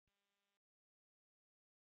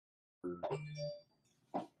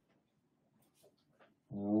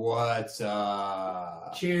What's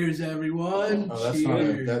up? Cheers, everyone. Oh, that's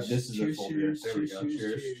cheers. not this is cheers, a full cheers, beer. There we go. cheers,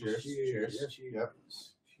 Cheers, cheers, cheers, cheers. cheers. Yep.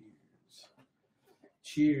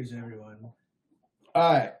 Cheers, everyone.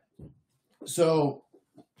 All right. So,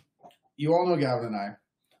 you all know Gavin and I.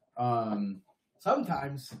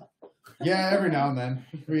 Sometimes. Yeah, every now and then.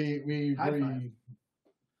 We High five.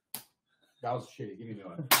 That was shitty. Give me the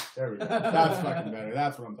one. There we go. That's fucking better.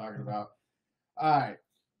 That's what I'm talking about. All right.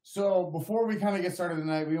 So before we kind of get started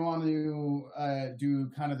tonight, we want to do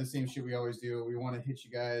kind of the same shit we always do. We want to hit you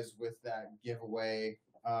guys with that giveaway.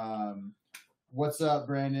 What's up,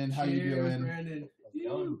 Brandon? How you doing? Brandon.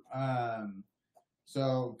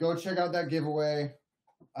 So go check out that giveaway.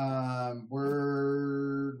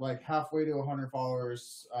 We're like halfway to 100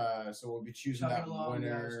 followers. So we'll be choosing that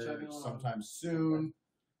winner sometime soon.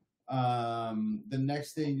 The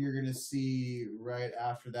next thing you're going to see right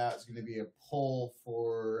after that is going to be a poll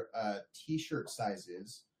for t-shirt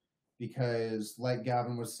sizes, because like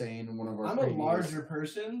Gavin was saying in one of our I'm a larger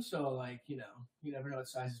person, so like, you never know what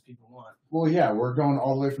sizes people want. Well, yeah, we're going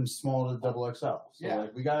all the way from small to double XL. So yeah,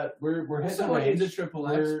 like we're hitting someone range. needs a triple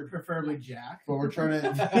X, preferably Jack. But we're trying to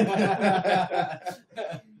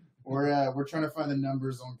we're trying to find the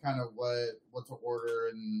numbers on kind of what to order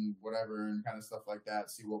and whatever and kind of stuff like that.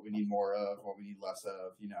 See what we need more of, what we need less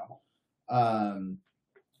of,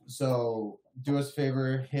 So do us a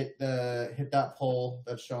favor, hit that poll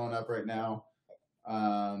that's showing up right now.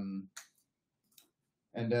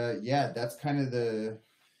 Yeah, that's kind of the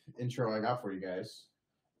intro I got for you guys.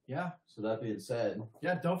 Yeah. So that being said,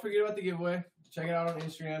 yeah, don't forget about the giveaway. Check it out on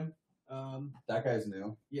Instagram. That guy's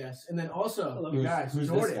new. Yes, and then also, who's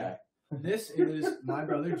Jordan. This guy? This is my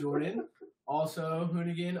brother Jordan, also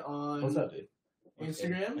Hoonigan on What's up, dude?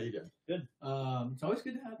 Instagram. How you doing? Good. It's always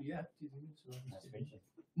good to have you. Yeah. Nice to meet you.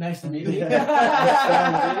 Nice to meet you.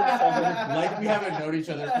 Like we haven't known each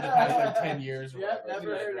other for the past like 10 years. Or Yep, whatever.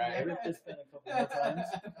 never heard right? of it. It's been a couple of times.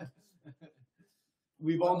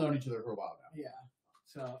 We've all known each other for a while now. Yeah.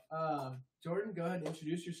 So, Jordan, go ahead and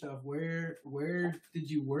introduce yourself. Where did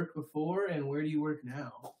you work before, and where do you work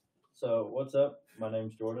now? So, what's up? My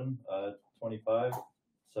name's Jordan, 25.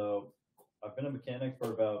 So, I've been a mechanic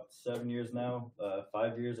for about 7 years now,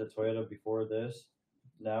 5 years at Toyota before this.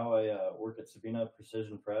 Now I work at Sabina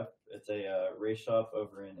Precision Prep. It's a race shop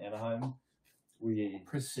over in Anaheim.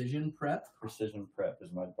 Precision Prep? Precision Prep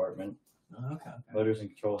is my department. Oh, okay. Motors and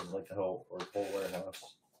controls is like the whole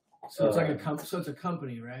warehouse. So it's like it's a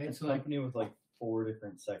company, right? It's a company with like 4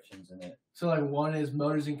 different sections in it. So like one is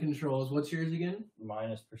motors and controls. What's yours again?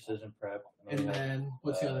 Mine is Precision Prep. And then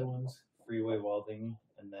what's the other ones? Freeway welding,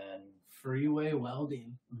 and then freeway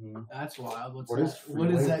welding. Mm-hmm. That's wild. What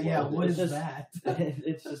is that? Yeah, what is that?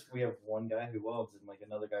 It's just we have one guy who welds and like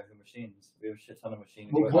another guy who machines. We have a shit ton of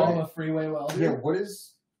machining. We call him a freeway welder. Yeah, what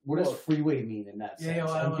does freeway mean in that sense? Yeah,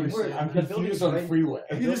 I'm confused on freeway.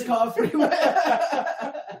 You just call it freeway.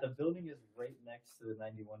 The building is right next to the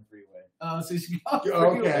 91 freeway. Oh, so you call it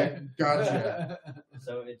freeway. Okay, gotcha.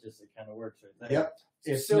 So it kind of works right there. Yep.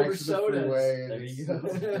 It's Silver next to the sodas. freeway. There you go.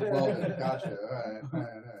 Well, gotcha. All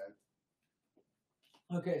right.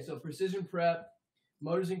 Okay, so precision prep,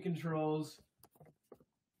 motors and controls,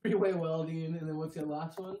 freeway welding, and then what's the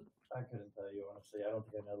last one? I couldn't tell you honestly. I don't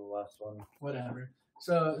think I know the last one. Whatever.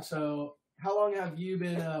 So how long have you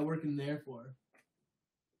been working there for?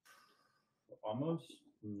 Almost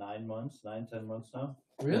 9 months, 10 months now.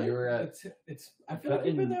 Really? You were at it's. I feel like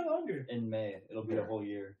you've been there longer. In May, it'll be a whole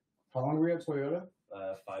year. How long were you at Toyota?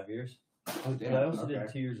 5 years. Oh damn! But I also did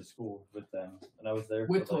 2 years of school with them, and I was there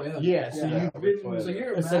with for Toyota. Yeah, so you've been Toyota. So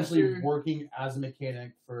you're essentially working as a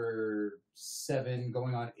mechanic for 7,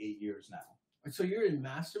 going on 8 years now. So you're in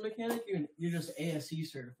master mechanic. You're just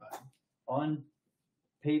ASE certified. On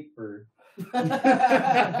paper.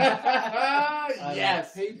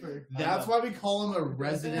 Yes, paper. That's why we call him a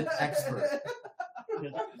resident expert.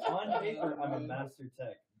 On paper, I'm a master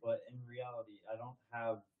tech, but in reality, I don't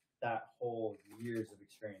have that whole years of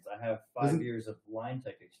experience. I have 5 years of line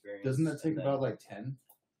tech experience. Doesn't that take about like 10?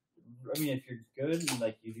 I mean, if you're good and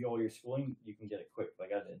like you do all your schooling, you can get it quick,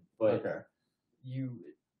 like I did. But you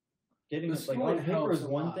getting like on paper is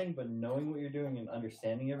one thing, but knowing what you're doing and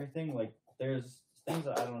understanding everything, like there's things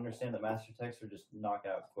that I don't understand that master techs would just knock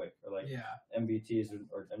out quick, or like MBTs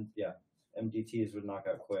or MDTs would knock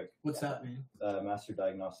out quick. What's that mean? Master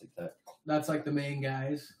diagnostic tech. That's like the main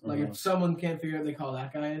guys. Like if someone can't figure it, they call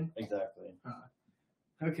that guy in. Exactly.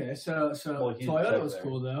 Okay, so Toyota was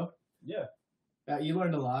cool though. Yeah. You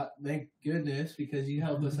learned a lot. Thank goodness, because you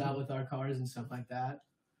helped us out with our cars and stuff like that.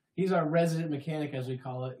 He's our resident mechanic, as we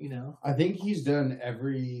call it. I think he's done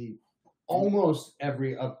almost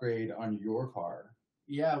every upgrade on your car.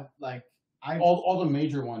 Yeah, like all the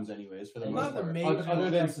major ones, anyways, for the most part. Other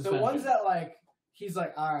than like, the ones that like he's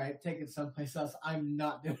like, all right, take it someplace else. I'm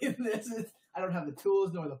not doing this. I don't have the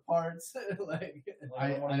tools nor the parts. Like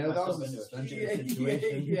I know that was a suspension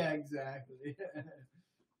situation. Yeah, exactly.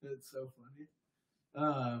 That's so funny.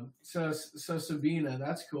 So Sabina,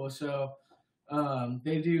 that's cool. So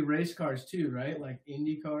they do race cars too, right? Like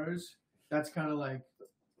Indy cars. That's kind of like,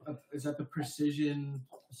 is that the precision?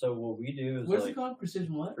 So what we do is what's it called?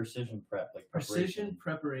 Precision what? Precision prep, like precision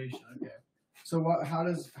preparation. Okay. So what? How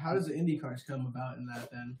does the Indy cars come about in that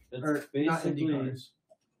then? It's or not Indy cars.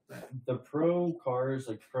 The pro cars,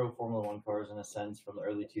 like pro Formula One cars, in a sense, from the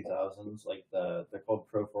early 2000s, like they're called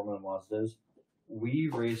pro Formula Mazdas. We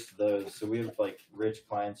raced those, so we have like rich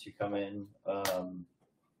clients who come in.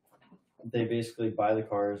 They basically buy the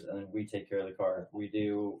cars, and then we take care of the car. We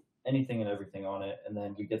do anything and everything on it, and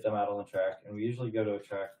then we get them out on the track. And we usually go to a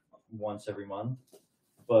track once every month.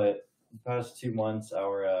 But the past 2 months,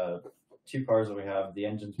 our 2 cars that we have, the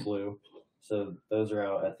engine's blew. So those are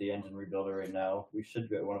out at the engine rebuilder right now. We should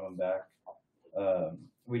get one of them back.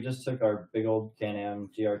 We just took our big old Can-Am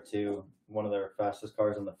GR2, one of their fastest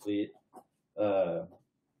cars in the fleet.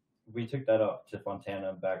 We took that up to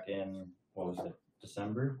Fontana back in, what was it,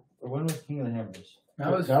 December? Or when was King of the Hammers?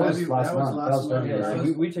 That was last month. Yeah,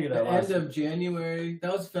 so we took it out end of January.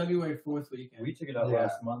 That was February 4th weekend. We took it out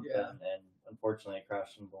last month, and unfortunately it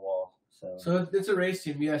crashed into the wall. So it's a race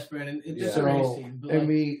team, yes, Brandon. It's a race team. But and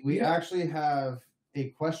we actually have a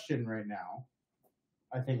question right now.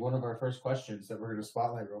 I think one of our first questions that we're going to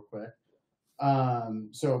spotlight real quick.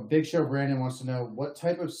 So Big Show Brandon wants to know, what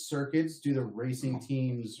type of circuits do the racing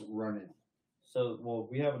teams run in? So, well,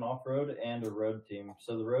 we have an off-road and a road team.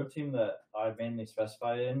 So the road team that I mainly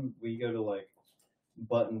specify in, we go to like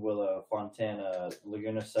Buttonwillow, Fontana,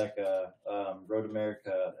 Laguna Seca, Road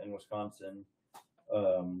America in Wisconsin.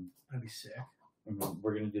 That'd be sick.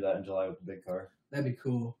 We're going to do that in July with the big car. That'd be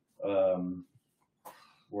cool.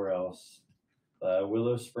 Where else?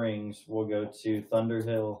 Willow Springs. We'll go to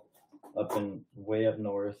Thunderhill way up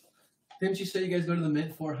north. Didn't you say you guys go to the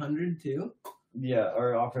Mint 400 too? Yeah,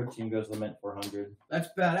 our off-road team goes to the Mint 400. That's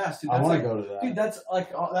badass, dude. I want to go to that. Dude, that's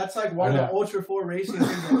like one of the Ultra 4 racing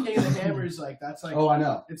things. Like King of the Hammers, like that's like. Oh, I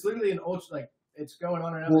know. It's literally an ultra, like it's going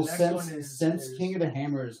on right now. Well, the next one since King of the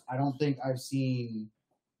Hammers, I don't think I've seen.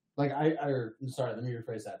 Like sorry, let me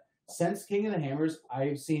rephrase that. Since King of the Hammers,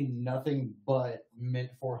 I've seen nothing but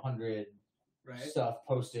Mint 400 stuff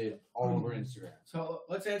posted all over Instagram. So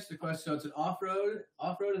let's answer the question. So it's an off-road,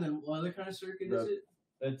 and then what other kind of circuit is it?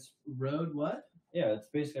 It's road what? Yeah, it's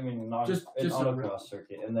basically, just an autocross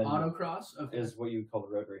circuit, and then autocross is what you would call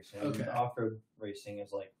the road racing. I mean, off-road racing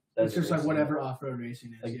is like it's just like whatever off-road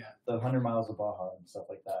racing is. Like the 100 miles of Baja and stuff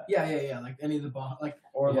like that. Yeah. Like any of the Baja,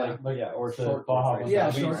 or short Baja.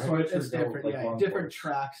 Yeah, short. It's different. Like different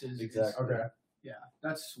tracks is exactly. Okay. Yeah,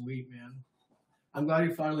 that's sweet, man. I'm glad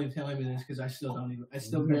you're finally telling me this because I still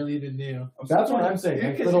barely even knew. That's what I'm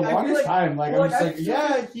saying. For the longest time, I'm just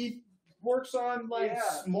like, he works on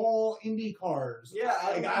small Indy cars. Yeah,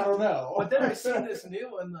 I don't know. But then I seen this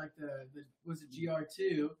new one, like was it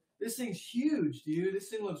GR2? This thing's huge, dude. This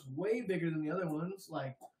thing looks way bigger than the other ones.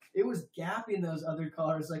 Like it was gapping those other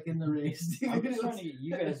cars, like in the race. Dude. I'm just trying to get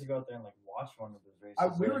you guys to go out there and like watch one of those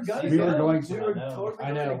races. We were going to.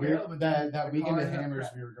 I know. That weekend at Hammers,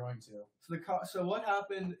 we were going to. So what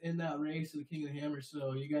happened in that race of the King of the Hammers?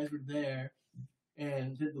 So you guys were there.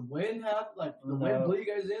 And did the wind happen? Like the wind blew you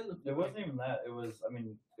guys in? It wasn't even that. It was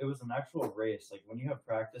an actual race. Like when you have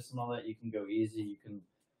practice and all that, you can go easy. You can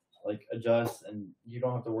like adjust, and you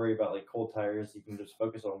don't have to worry about like cold tires. You can just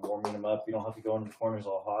focus on warming them up. You don't have to go into the corners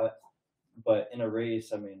all hot. But in a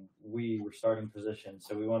race, we were starting position,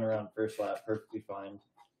 so we went around first lap perfectly fine.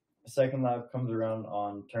 The second lap comes around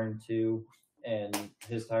on turn 2, and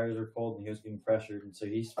his tires were cold, and he was getting pressured, and so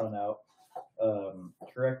he spun out,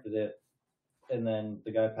 corrected it. And then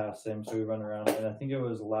the guy passed him, so we run around. And I think it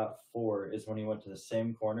was lap 4 is when he went to the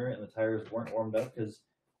same corner, and the tires weren't warmed up because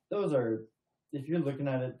those are, if you're looking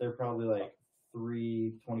at it, they're probably like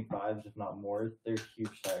 325s, if not more. They're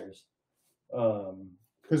huge tires.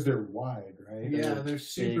 Because they're wide, right? Yeah, they're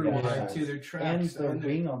super wide too. They're tracks. And the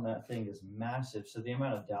wing on that thing is massive. So the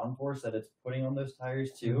amount of downforce that it's putting on those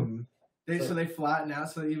tires too. Mm-hmm. So they flatten out,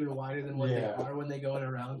 so they're even wider than what they are when they go in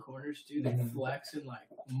around corners too. They flex and like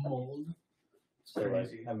mold. So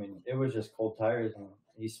crazy. It was just cold tires, and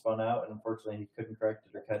he spun out, and unfortunately he couldn't correct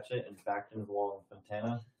it or catch it, and backed into the wall in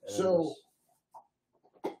Fontana. So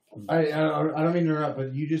I don't mean to interrupt,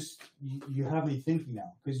 but you have me thinking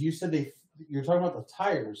now because you said you're talking about the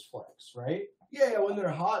tires flex, right? Yeah, when they're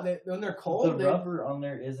hot, when they're cold, the rubber on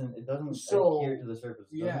there doesn't adhere to the surface.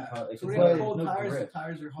 Yeah, so when you have cold tires, the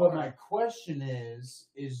tires are hard. But my question is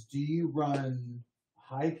do you run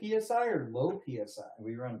high PSI or low PSI?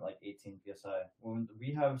 We run like 18 PSI. When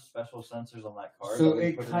we have special sensors on that car. So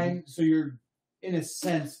so you're in a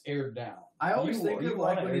sense aired down. I always think of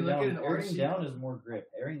like when you look at an airing down is more grip.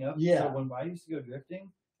 Airing up. Yeah. So when I used to go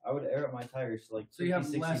drifting, I would air up my tires to like 50, you have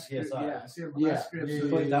 60 less PSI. Yeah, so you have less grip.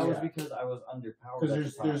 But that was because I was underpowered.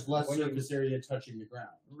 Because there's less surface area touching the ground.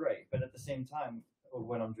 Right, but at the same time,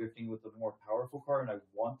 when I'm drifting with a more powerful car and I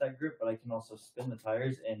want that grip, but I can also spin the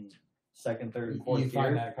tires in second, third, and fourth gear. You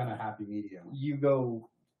find that kind of happy medium. You go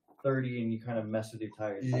 30 and you kind of mess with your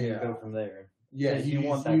tires. Yeah. And you go from there. Yeah, you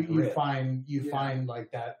want that grip. You find like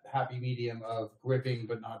that happy medium of gripping,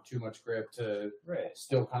 but not too much grip to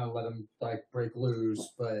still kind of let them like break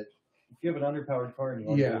loose. But if you have an underpowered car and you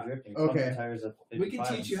want to go drifting, okay, tires at 55 we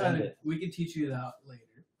can teach you how to. We can teach you that later.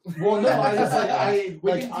 Well, no, I just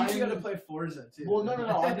we can teach you how to play Forza too. Well, no.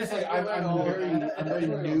 I'm just like I'm very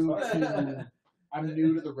new to. I'm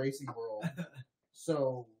new to the racing world.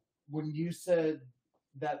 So when you said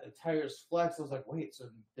that the tires flex, I was like, wait, so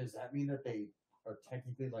does that mean that they are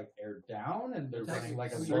technically like aired down and they're running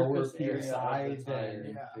like a lower PSI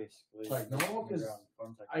than like normal? Because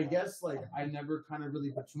I guess like I never kind of really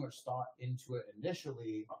put too much thought into it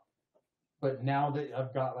initially, but now that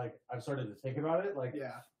I've started to think about it, like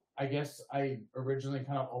I guess I originally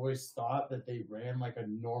kind of always thought that they ran like a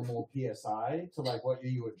normal PSI to like what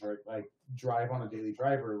you would drive on a daily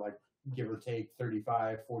driver, like give or take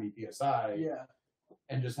 35, 40 PSI. Yeah.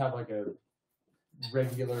 And just have like a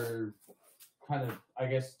regular kind of, I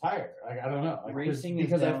guess, tire. Like, I don't know. Like, racing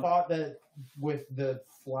because I thought that with the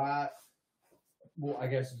flat, well, I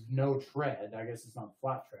guess no tread. I guess it's not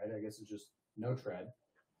flat tread. I guess it's just no tread.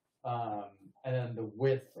 And then the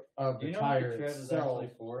width of the tire tread itself. Is actually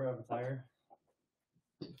for of a tire?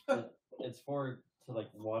 It's for to like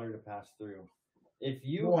water to pass through. If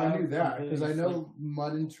you I knew that because I know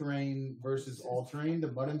mud and terrain versus all terrain.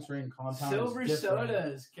 The mud and terrain compound silver is different.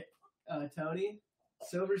 Sodas, Tony.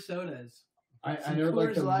 Silver sodas. I know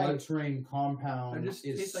like the mud terrain compound is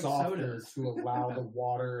like softer to allow the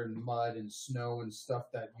water and mud and snow and stuff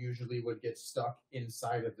that usually would get stuck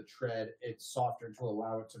inside of the tread. It's softer to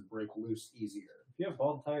allow it to break loose easier. If you have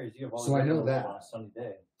bald tires, you have all. So I know that on a sunny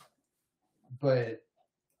day. But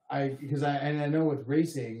I know with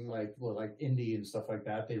racing like Indy and stuff like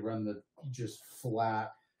that, they run the just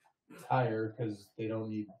flat tire because they don't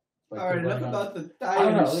need. All right, enough about the tires.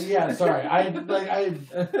 I don't know. Yeah, sorry. Let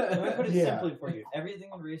me put it simply for you. Everything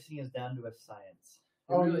in racing is down to a science.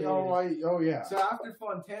 Oh yeah. So after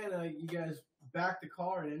Fontana, you guys backed the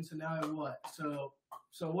car in. So now what? So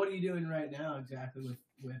what are you doing right now exactly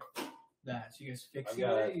with that? So you guys fixing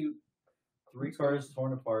it? 3 cars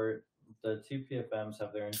torn apart. The 2 PFMs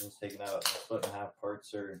have their engines taken out. The split in half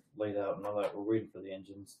parts are laid out and all that. We're waiting for the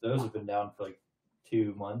engines. Those have been down for like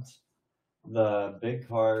 2 months. The big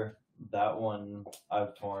car, that one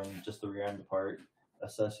I've torn just the rear end apart,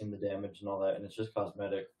 assessing the damage and all that, and it's just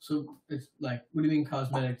cosmetic. So it's like, what do you mean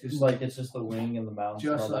cosmetic? Just like it's just the wing and the mounts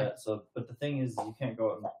and all that. So, but the thing is, you can't go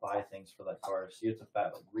out and buy things for that car, so you have to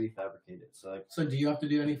refabricate it. So do you have to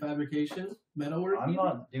do any fabrication, metalwork? I'm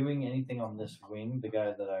not doing anything on this wing. The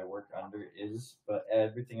guy that I work under is, but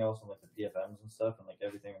everything else on like the PFMs and stuff, and like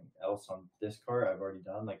everything else on this car, I've already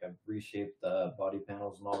done. Like I've reshaped the body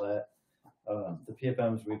panels and all that. The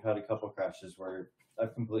PFMs, we've had a couple crashes where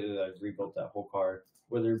I've completely rebuilt that whole car,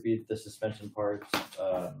 whether it be the suspension parts,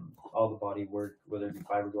 all the body work, whether it be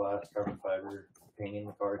fiberglass, carbon fiber, painting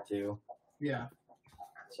the car too. Yeah.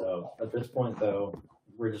 So at this point, though,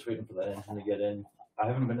 we're just waiting for that engine to get in. I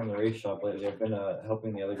haven't been in the race shop lately. I've been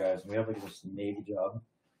helping the other guys, and we have like this Navy job.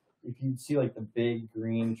 If you see like the big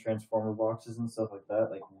green transformer boxes and stuff like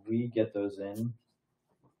that, like we get those in,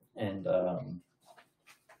 and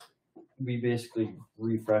we basically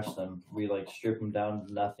refresh them. We like strip them down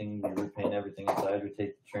to nothing. We repaint everything inside. We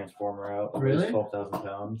take the transformer out. Really? 12,000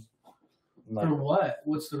 pounds. Like, for what?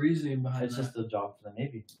 What's the reasoning behind it's that? It's just a job for the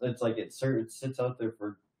Navy. It's like it sits out there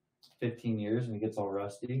for 15 years and it gets all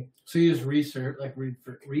rusty. So you just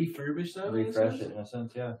refurbish them? Refresh it in a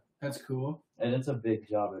sense, yeah. That's cool. And it's a big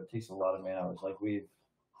job. It takes a lot of man hours.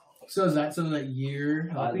 So is that something that you're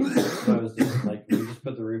helping? I was doing, like we just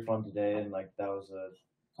put the roof on today, and like that was a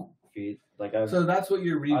feat. So that's what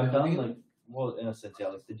you're rebuilding. I've done in a sense, yeah,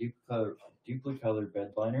 like the duplicate color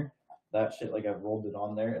bed liner. That shit, like I've rolled it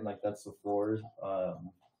on there, and like that's the floors.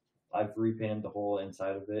 I've repainted the whole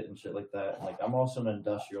inside of it and shit like that. And, like I'm also an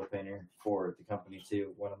industrial painter for the company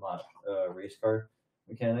too when I'm not a race car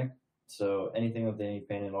mechanic. So anything with any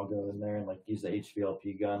painting, I'll go in there and like use the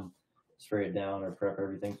HVLP gun, spray it down, or prep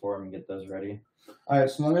everything for them and get those ready. All right,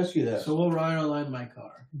 so let me ask you this. So we'll ride online my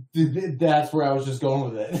car. That's where I was just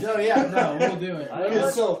going with it. No, we'll do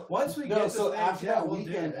it. So once we get so the after thing, that we'll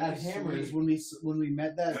weekend at Hammers, when we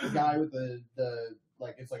met that guy with the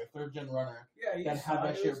like it's like a 3rd gen runner that had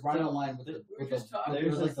that shit right online with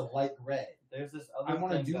the light gray. There's this other. I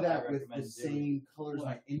want to do that with the doing. same colors in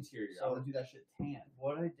my interior. I want to do that shit tan.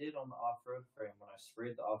 What I did on the off-road frame when I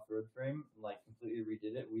sprayed the off-road frame, like completely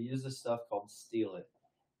redid it. We use this stuff called Steel It.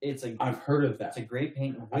 I've heard of that. It's a great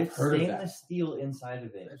paint with stainless steel inside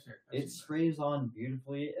of it. It sprays on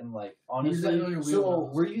beautifully and like honestly. So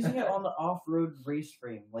we're using it on the off-road race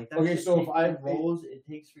frame. Like that. Okay, so if I rolls, it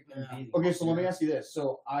takes freaking beating. Okay, so let me ask you this.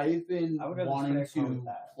 So I've been wanting to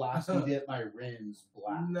plastic dip my rims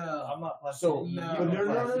black. No, I'm not plastic. So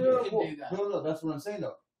no. That's what I'm saying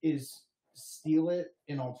though. Is Steel It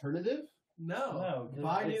an alternative? No,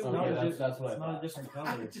 that's what it's not a different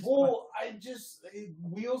color. Well,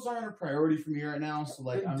 wheels aren't a priority for me right now, so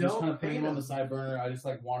like I'm just kind of putting them on the side burner. I just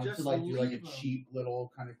like wanted to like do like a cheap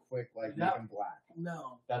little kind of quick like make them black.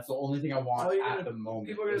 No, that's the only thing I want at the moment.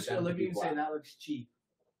 People are just gonna look at you and say that looks cheap.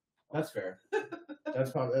 That's fair.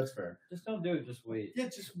 That's fair. Just don't do it. Just wait. Yeah,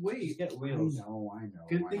 just wait. Just get wheels. I know.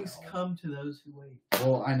 Good things come to those who wait.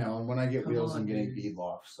 Well, I know. And when I get wheels, I'm getting bead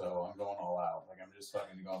loft, so I'm going all out. Like I'm just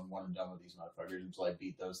fucking going one and done with these motherfuckers until I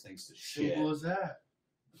beat those things to shit. Simple as that.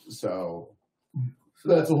 So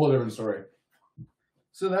that's a whole different story.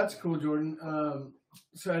 So that's cool, Jordan.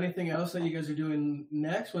 So anything else that you guys are doing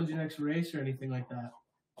next? When's your next race or anything like that?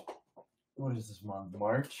 What is this month?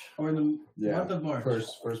 March? Or in the month of March?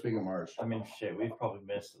 First week of March. I mean, shit, we've probably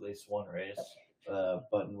missed at least one race,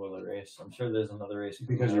 button wheeler race. I'm sure there's another race.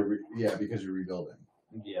 Because you're rebuilding.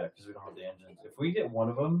 Yeah, because we don't have the engines. If we get one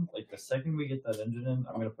of them, like the second we get that engine in,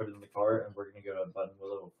 I'm gonna put it in the car and we're gonna go to Button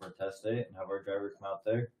Willow for a test day and have our driver come out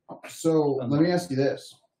there. So let me ask you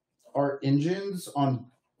this: are engines on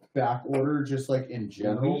back order just like in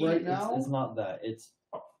general right now? It's not that. It's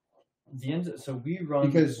the engine. So we run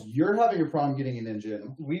because you're having a problem getting an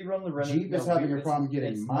engine. We run the Jeep is having a problem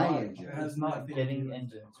getting my engine. It's not getting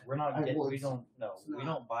engines. We're not getting. We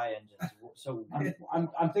don't buy engines. So I'm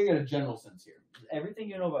thinking a general sense here. Everything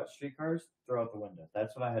you know about street cars, throw out the window.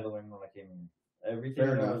 That's what I had to learn when I came in. Everything.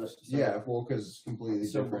 Fair enough. Well, because completely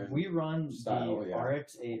different. So we run style, the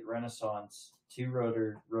RX-8 Renaissance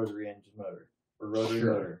 2-rotor rotary engine motor or rotary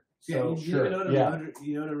motor. So you know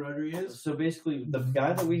what a rotary is? So basically, the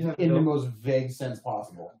guy that we have in the most vague sense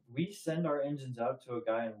possible. We send our engines out to a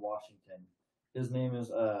guy in Washington. His name is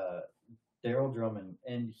Daryl Drummond,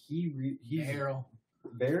 and he's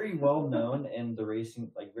very well known in the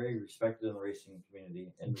racing, like very respected in the racing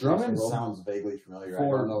community. And Drummond sounds vaguely familiar. For I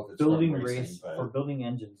don't know if it's building racing, for building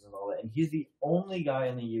engines and all that. And he's the only guy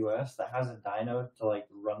in the U.S. that has a dyno to like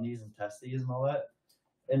run these and test these and all that.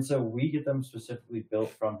 And so we get them specifically built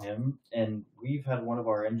from him, and we've had one of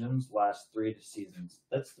our engines last 3 seasons.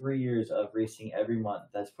 That's 3 years of racing every month.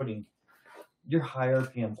 That's putting your high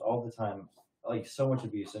RPMs all the time, like so much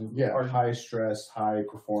abuse. And our high stress, high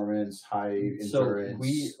performance, high endurance. So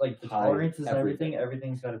we like the tolerances and everything.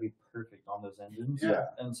 Everything's got to be perfect on those engines. Yeah.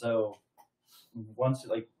 And so once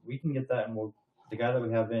like we can get that, and the guy that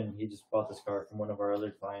we have in, he just bought this car from one of our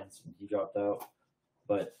other clients, and he dropped out,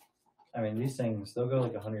 but. I mean, these things, they'll go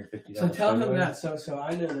like $150. So tell him that. So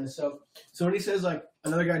I know this. So when he says like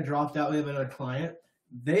another guy dropped out, we have another client,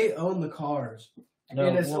 they own the cars. No,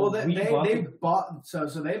 and they bought. So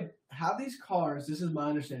they have these cars. This is my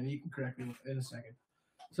understanding. You can correct me in a second.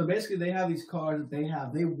 So basically, they have these cars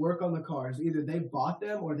that they work on the cars. Either they bought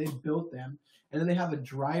them or they built them, and then they have a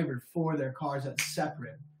driver for their cars that's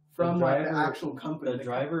separate. From the actual company. The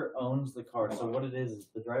driver owns the car. So what it is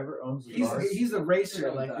the driver owns the car. He's the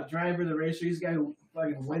racer, like the driver, the racer. He's the guy who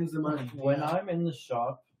fucking wins the money. When I'm in the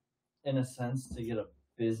shop, in a sense, to get a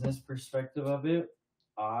business perspective of it,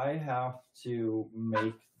 I have to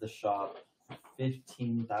make the shop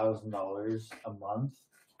 $15,000 a month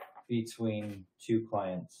between 2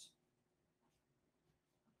 clients.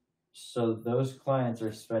 So those clients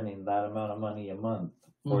are spending that amount of money a month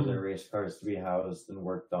for their race cars to be housed and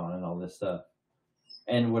worked on and all this stuff.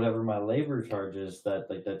 And whatever my labor charges,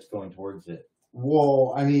 that's going towards it.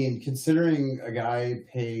 Well, I mean, considering a guy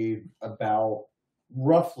paid about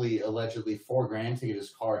roughly allegedly $4,000 to get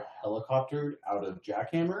his car helicoptered out of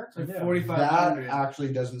Jackhammer, so $4,500. That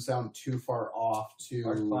actually doesn't sound too far off to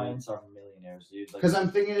our clients are millionaires, dude. Because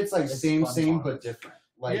I'm thinking it's like same but different.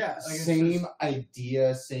 Like same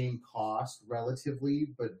idea, same cost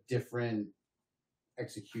relatively, but different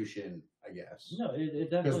execution I guess. No,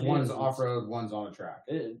 it definitely because one's is. off road, one's on a track.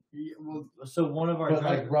 So one of our but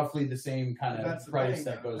drivers, like roughly the same kind of price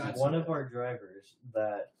that goes. Into one of our drivers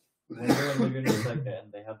that when they're in Laguna Seca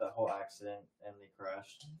and they had that whole accident and they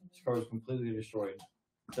crashed, his car was completely destroyed.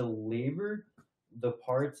 The labor, the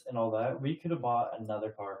parts, and all that, we could have bought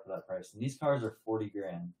another car for that price. And these cars are $40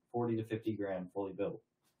 to $50 fully built.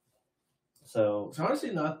 So it's honestly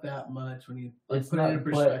not that much when you it's put not, it in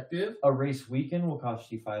perspective. A race weekend will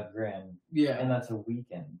cost you $5,000. Yeah, and that's a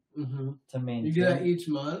weekend to maintain. You do that each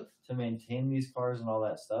month to maintain these cars and all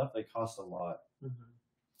that stuff. It costs a lot.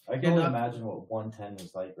 Mm-hmm. I can only imagine what 110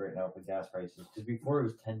 is like right now with gas prices. Because before it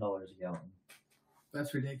was $10 a gallon.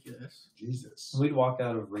 That's ridiculous. Jesus. We'd walk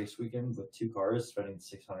out of race weekend with 2 cars, spending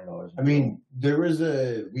 $600. I mean, there was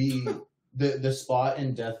the spot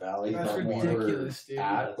in Death Valley that we were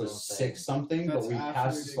at was 6 something, but we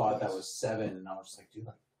passed a spot that was 7, and I was just like, dude,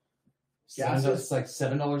 like gas is like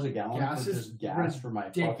 $7 a gallon for just gas for my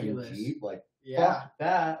fucking Jeep. Like, fuck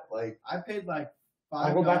that. Like, I paid like $5.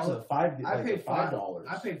 I'll go back to the $5. I paid $5.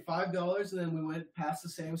 I paid $5, and then we went past the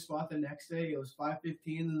same spot the next day. It was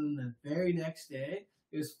 $5.15, and then the very next day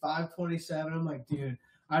it was $5.27. I'm like, dude,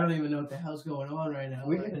 I don't even know what the hell's going on right now.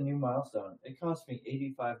 We hit a new milestone. It cost me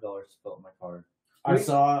 $85 to build my car. I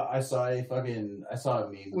saw a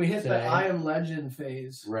meme. We hit today, the I am legend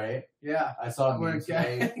phase. Right? Yeah. I saw a meme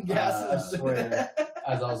today. Where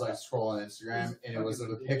as I was like scrolling Instagram, and it was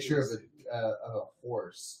a picture of a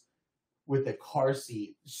horse with the car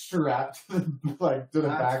seat strapped to the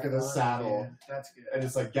back of the saddle. Man. That's good. And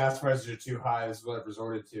it's like gas prices are too high. This is what I've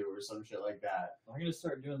resorted to, or some shit like that. I'm gonna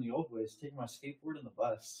start doing the old ways, taking my skateboard in the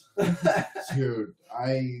bus. Dude,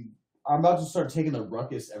 I'm about to start taking the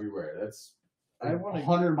ruckus everywhere. That's I want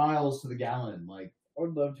 100 miles to the gallon. Like, I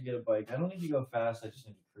would love to get a bike. I don't need to go fast. I just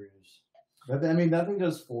need to cruise. But I mean, that thing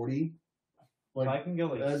does 40. Like, if I can go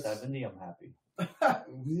like 70, I'm happy.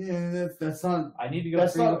 Yeah, that's not. I need to go.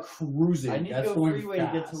 That's not cruising. I need that's to go freeway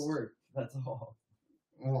fast. to get to work. That's all.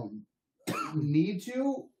 Need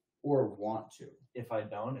to or want to? If I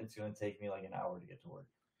don't, it's going to take me like an hour to get to work.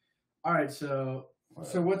 All right, so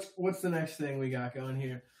what's the next thing we got going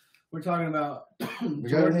here? We're talking about we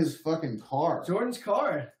got his fucking car. Jordan's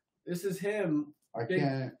car. This is him. I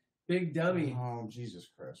can't. Big dummy. Oh, Jesus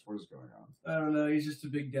Christ. What is going on? I don't know. He's just a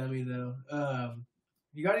big dummy, though.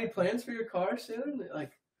 You got any plans for your car soon?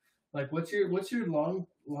 Like what's your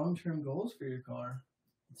long-term goals for your car?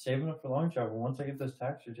 Saving up for long travel. Once I get those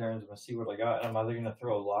tax returns, I'm going to see what I got. I'm either going to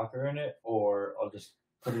throw a locker in it or I'll just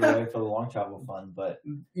put it away for the long travel fund. But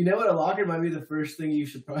you know what? A locker might be the first thing you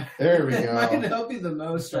should probably. There we go. It might help you the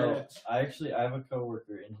most. So I have a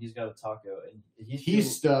coworker and he's got a taco and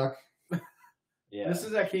he's stuck. Yeah. This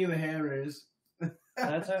is at King of the Hammers.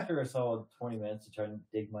 That's after a solid 20 minutes to try and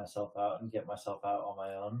dig myself out and get myself out on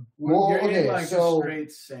my own. Well, okay, so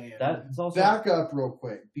straight sand. That's also back up real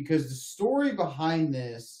quick because the story behind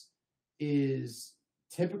this is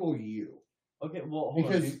typical you. Okay, well,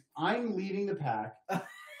 because I'm leading the pack.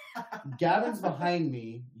 Gavin's behind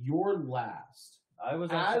me. You're last. I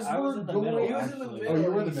was in the middle. He was in the middle. Oh,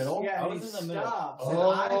 you were in the middle? Yeah, I was in the middle.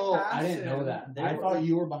 Oh, I didn't know that. I thought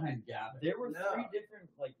you were behind Gavin. There were 3 different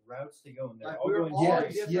routes to go, and they're all we were going all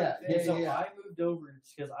yeah. So I moved over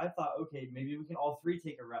because I thought, okay, maybe we can all 3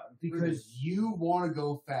 take a route. Because you want to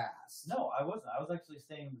go fast. No, I wasn't. I was actually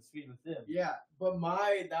staying the speed with them. Yeah, but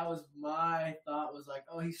my thought was like,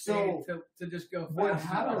 oh, he's staying to just go fast. What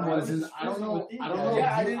happened was I don't know if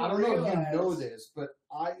you know this, but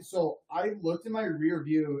I looked in my rear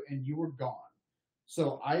view and you were gone.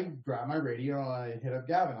 So I grabbed my radio and I hit up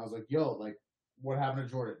Gavin. I was like, yo, like, what happened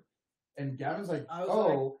to Jordan? And Gavin's like,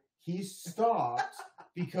 he stopped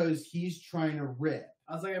because he's trying to rip.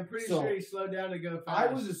 I was like, I'm pretty sure he slowed down to go fast.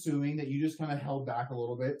 I was assuming that you just kind of held back a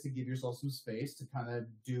little bit to give yourself some space to kind of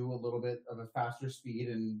do a little bit of a faster speed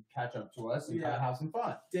and catch up to us and kind of have some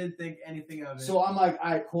fun. Didn't think anything of it. So I'm like,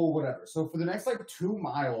 all right, cool, whatever. So for the next 2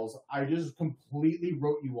 miles, I just completely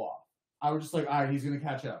wrote you off. I was just like, all right, he's going to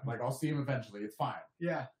catch up. Like, I'll see him eventually. It's fine.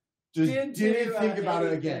 Yeah. Just didn't think about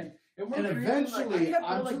it again. And eventually,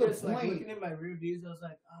 I'm to the point. Looking at my rear views, I was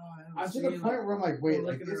like, oh, I'm to the point where I'm like, wait,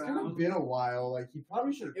 like, it's kind of been a while. Like, he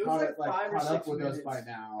probably should have caught up with us by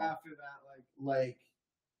now. After that,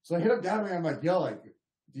 so I hit up Gavin and I'm like, yo, like,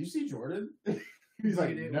 do you see Jordan? He's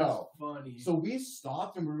like, no. Funny. So we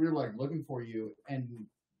stopped and we were like looking for you, and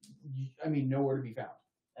nowhere to be found.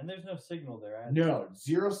 And there's no signal there. No,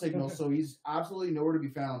 0 signal. So he's absolutely nowhere to be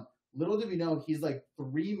found. Little did we know, he's like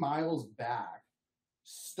 3 miles back,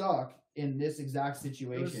 stuck in this exact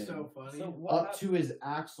situation. It was so funny. So up to his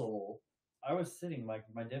axle. I was sitting, my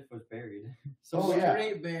diff was buried.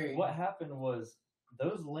 Straight buried. What happened was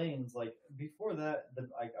those lanes, like before that,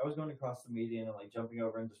 like I was going across the median and like jumping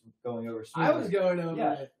over and just going over smoothly. I was going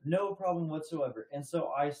over it. No problem whatsoever. And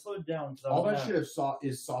so I slowed down because all that shit is soft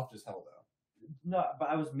as hell though. No, but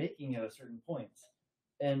I was making it at certain points,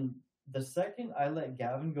 and the second I let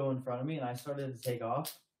Gavin go in front of me and I started to take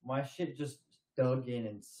off, my shit just dug in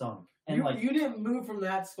and sunk. And you didn't move from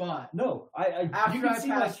that spot. No, you can see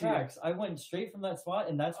my tracks. I went straight from that spot,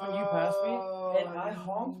 and that's when you passed me. And I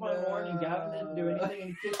honked my horn, and Gavin didn't do anything,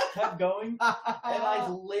 and he kept going. And I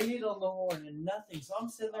laid on the horn, and nothing. So I'm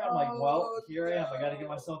sitting there, I'm like, well, here I am. I got to get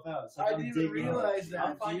myself out. So I didn't even realize that.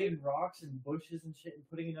 I'm finding rocks and bushes and shit and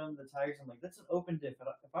putting it under the tires. I'm like, that's an open diff. If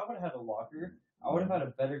I would have had a locker, I would have had a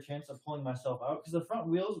better chance of pulling myself out because the front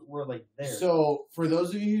wheels were like there. So, for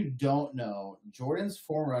those of you who don't know, Jordan's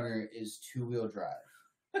 4Runner is 2-wheel drive.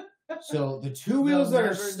 So, the 2 wheels that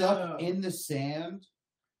are stuck in the sand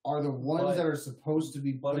are the ones that are supposed to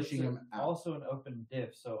be pushing him out. Also, an open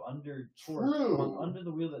diff. So, under under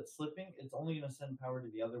the wheel that's slipping, it's only going to send power to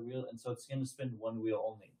the other wheel, and so it's going to spin one wheel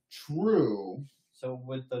only. True. So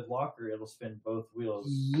with the locker, it'll spin both wheels.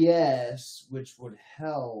 Yes, which would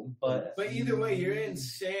help. But either way, you're in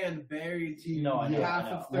sand buried to half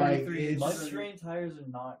of 33. Mud terrain tires are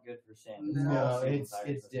not good for sand. No, it's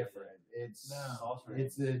different. It's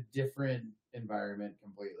a different environment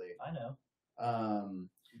completely. I know.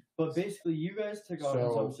 But basically, you guys took off,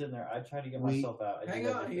 so I'm sitting there. I tried to get myself out. Hang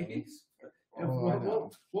on.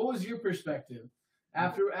 What was your perspective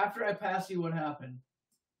after I passed you? What happened?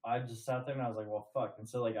 I just sat there and I was like, well, fuck. And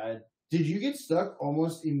so, like, Did you get stuck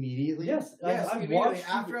almost immediately? Yes. I watched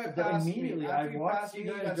after I passed immediately. I watched you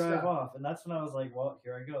guys drive off. And that's when I was like, well,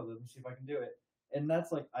 here I go. Let me see if I can do it. And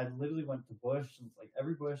that's like, I literally went to bush, and like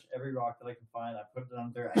every bush, every rock that I could find, I put it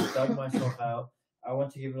on there. I dug myself out. I went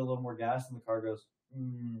to give it a little more gas, and the car goes,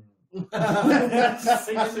 That's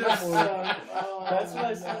when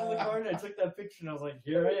I sat in the car and I took that picture and I was like,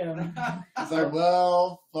 here I am. It's like,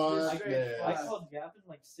 well, fuck this. I called Gavin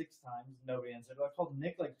like 6 times, nobody answered. I called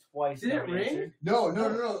Nick like twice. Did it ring? Answered.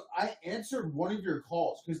 No. I answered one of your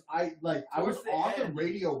calls because I was on the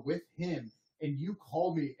radio with him and you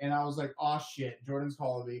called me and I was like, oh shit, Jordan's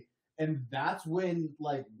calling me. And that's when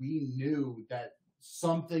like we knew that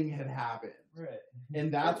something had happened. Right.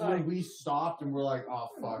 And that's when we stopped and we're like, oh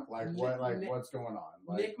fuck, what's going on?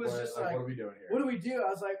 Like, Nick was just like, what are we doing here? What do we do? I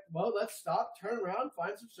was like, well, let's stop, turn around,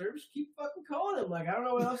 find some service, keep fucking calling him. Like, I don't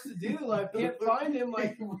know what else to do. Like, can't find him.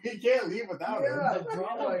 Like, we can't leave without him. The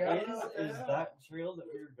drama is that trail that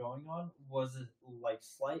we were going on was a like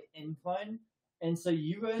slight incline. And so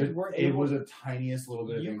you guys weren't able. It was a tiniest little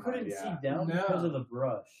bit of incline. You couldn't see down because of the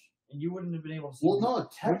brush. And you wouldn't have been able to see. Well, no,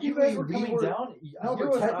 technically we were down. No,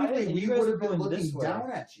 but technically we would have been looking down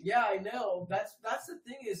at you. Yeah, I know. That's the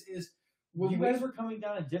thing is when you guys were coming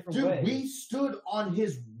down a different way. Dude, we stood on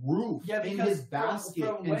his roof in his basket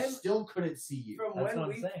and still couldn't see you. From when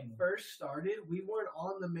we first started, we weren't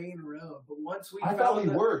on the main road. But once we I thought we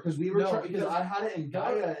were because we were because I had it in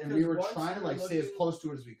Gaia and we were trying to like stay as close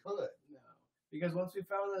to it as we could. No, because once we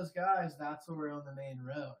found those guys, that's when we're on the main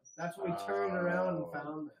road. That's when we turned around and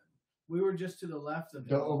found them. We were just to the left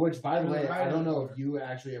of it. Which, by the way, I don't know if you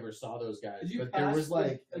actually ever saw those guys, but there was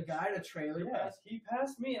like a guy in a trailer. Yeah, he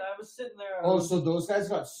passed me, and I was sitting there. So those guys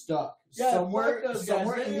got stuck somewhere in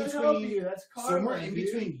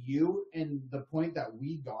between you and the point that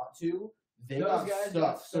we got to. They got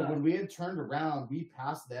stuck. So when we had turned around, we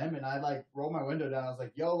passed them, and I like rolled my window down. I was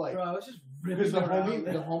like, "Yo, like," bro, I was just because the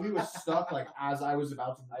homie was stuck like as I was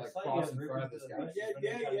about to like cross in front of this guy.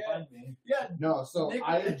 Yeah. No, so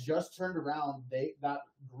I had just turned around. That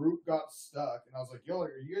group got stuck, and I was like, "Yo,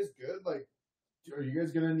 are you guys good? Like, are you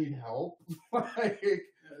guys gonna need help?" Like,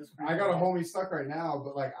 I got a homie stuck right now,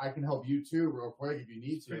 but like I can help you too, real quick if you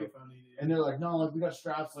need to. Pretty funny, dude. And they're like, "No, like we got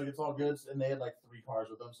straps, like it's all good." And they had like 3 cars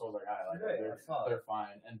with them, so I was like, "All right, they're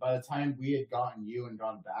fine." And by the time we had gotten you and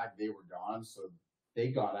gone back, they were gone, so they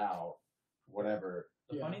got out. Whatever.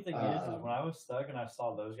 The funny thing is when I was stuck and I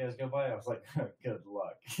saw those guys go by, I was like, "Good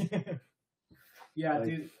luck." Yeah, like,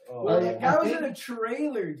 dude. That guy was in a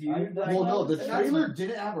trailer, dude. No, the trailer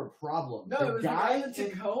didn't have a problem. No, it was guy in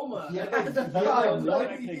Tacoma. He had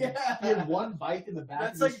one bike in the back.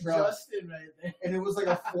 That's of his like truck, Justin right there. And it was like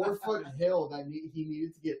a 4-foot hill that he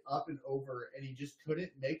needed to get up and over, and he just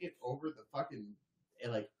couldn't make it over the fucking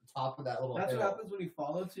like top of that little. That's hill. what happens when you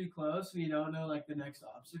follow too close and you don't know like the next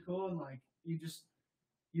obstacle, and like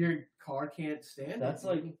your car can't stand. That's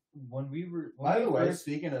like when we were. By the way,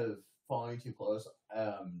 speaking of following too close,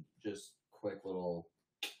 just quick little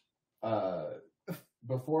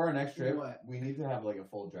before our next trip, we need to have like a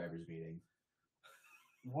full driver's meeting.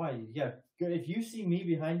 Why? Yeah. If you see me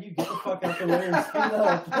behind you, get the fuck out the way and speed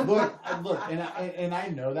up. Look, and I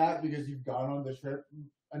know that because you've gone on the trip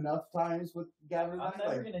enough times with Gavin and I. I'm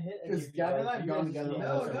never gonna hit because Gavin and I have gone together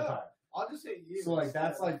No, every time. I'll just say you. So like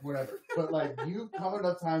that's like whatever. But like you've come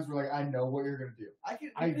enough times where like I know what you're gonna do. I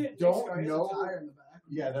don't know. Tire in the back.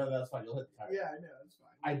 Yeah, no, that's fine. You'll hit the tire. Yeah, I know, it's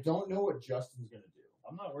fine. I don't know what Justin's gonna do.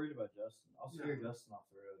 I'm not worried about Justin. I'll steer Justin off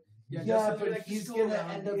the road. Yeah, but like, he's gonna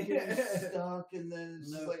end up getting stuck, and then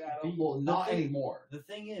it's just like I don't. Well, not anymore. The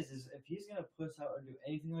thing is if he's gonna puss out or do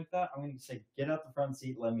anything like that, I'm gonna say get out the front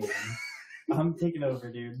seat, let me in. I'm taking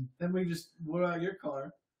over, dude. Then we just what out your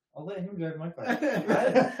car? I'll let him drive my car.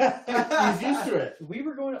 He's used to it. We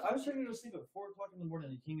were going. I was trying to go to sleep at 4 o'clock in the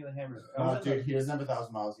morning. The King of the Hammers. Oh, dude, he doesn't have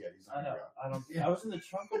 1,000 miles yet. He's not I know. go. I don't. I was in the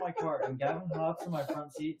trunk of my car, and Gavin hops in my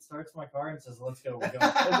front seat, starts my car, and says, "Let's go." We're going.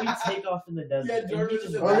 And we take off in the desert. Yeah, and Jordan he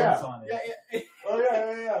just was rides on it. Yeah. Oh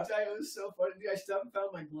yeah. I'll tell you, it was so funny. Dude, I still haven't found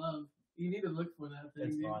my glove. You need to look for that thing.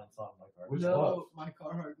 It's dude. gone. It's on my car. Which no, glove? my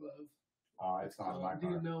Carhartt glove. Oh, it's not my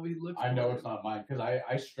car. Dude, no, we looked. I know it's not mine because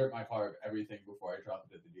I stripped my car of everything before I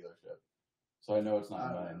dropped it at the dealership. So I know it's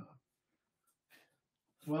not mine.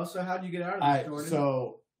 Well, so how'd you get out of this, Jordan?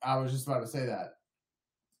 So I was just about to say that.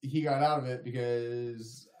 He got out of it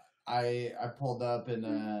because I pulled up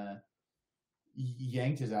and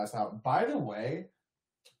yanked his ass out. By the way,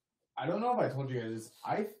 I don't know if I told you guys this.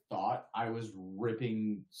 I thought I was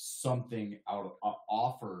ripping something out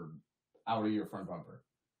of your front bumper.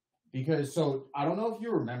 Because I don't know if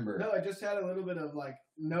you remember. No, it just had a little bit of like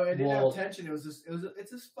it didn't have tension. It's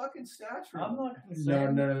this fucking snatch room. I'm not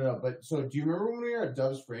concerned. No. But so do you remember when we were at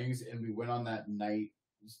Dove Springs and we went on that night?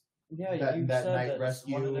 Yeah, that night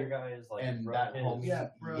rescue. One of their guys and that home. Yeah.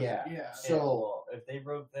 So if they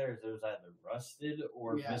broke theirs, it was either rusted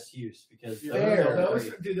or misuse because those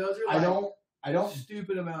are I don't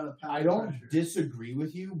stupid amount of power. I don't disagree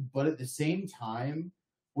with you, but at the same time,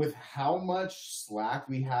 with how much slack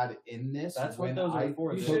we had in this, that's what those are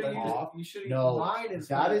for. You should have mine is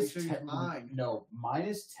that is mine. No, mine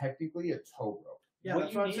is technically a tow rope. Yeah,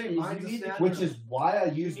 that's what I'm saying. Mine's which is why I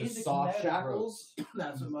use the soft shackles.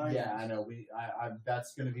 That's what mine. Yeah, I know.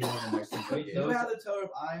 That's going to be one of the next things. You have the tow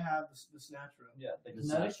rope. I have the snatch rope. Yeah, the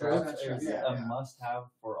kinetic rope is a must-have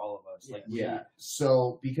for all of us.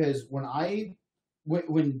 So because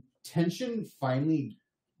when tension finally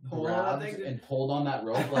grabbed and pulled on that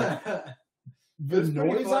rope, like the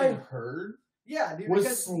noise I heard. Yeah, dude,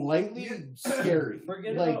 was slightly scary.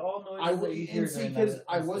 Forget about all noises. Because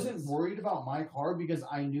I wasn't worried about my car because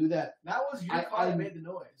I knew that was your car that made the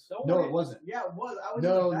noise. No, it wasn't. Yeah, it was. I was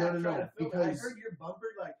no. Because I heard your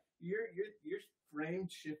bumper, like your frame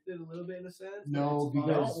shifted a little bit in a sense. No, because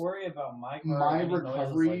don't worry about my car. My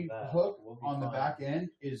recovery hook on the back end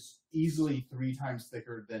is easily 3 times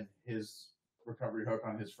thicker than his recovery hook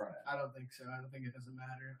on his front end. I don't think so. I don't think it doesn't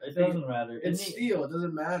matter. It doesn't matter. It's steel. It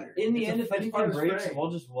doesn't matter. In the end, if anything breaks,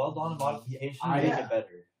 we'll just weld on a modification and make it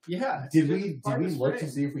better. Yeah. Did we look to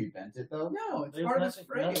see if we bent it though? No, it's part of the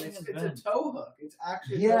spring. It's a tow hook. It's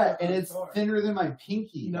actually and it's thinner than my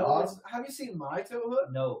pinky. No, have you seen my tow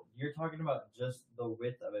hook? No, you're talking about just the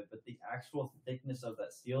width of it, but the actual thickness of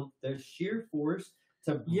that steel. There's sheer force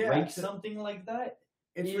to break something like that.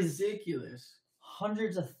 It's ridiculous.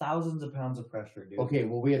 Hundreds of thousands of pounds of pressure, dude. Okay,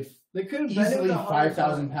 well we had they could have easily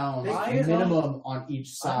 5,000 pounds minimum on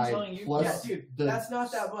each side. Plus, that's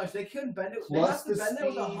not that much. They couldn't bend it. They have to bend it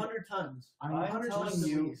with 100 tons. I'm telling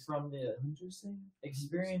you from the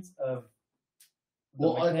experience of.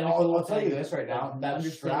 Well, I'll tell you this right now. That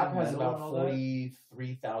strap has about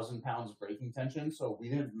 43,000 pounds braking tension, so we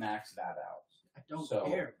didn't max that out. I don't care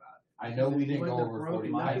about it. I know we didn't go over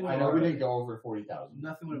 40. I know we didn't go over 40,000.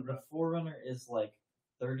 Nothing would have. The Forerunner is like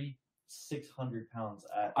 3,600 pounds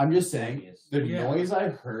at. I'm just saying the noise I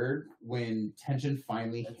heard when tension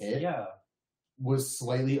finally hit was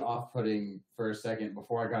slightly off-putting for a second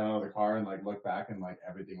before I got out of the car and like looked back and like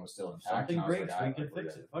everything was still intact. Something breaks, we can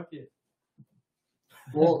fix it. Fuck it.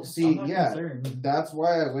 Well, see, that's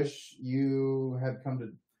why I wish you had come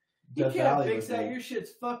to. You can't fix that. Your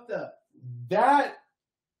shit's fucked up.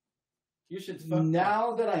 Your shit's fucked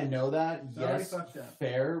now up. that I know that, yes,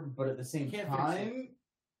 fair, but at the same time,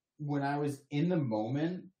 when I was in the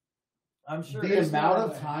moment, I'm sure the amount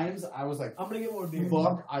of times I was like, I'm gonna get more beer.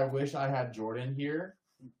 Fuck, I wish I had Jordan here.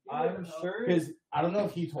 I'm sure. Because I don't know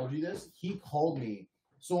if he told you this. He called me.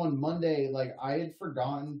 So on Monday, like I had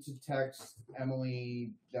forgotten to text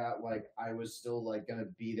Emily that like I was still like gonna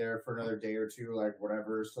be there for another day or two, like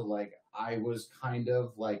whatever. So like I was kind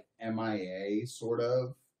of like MIA sort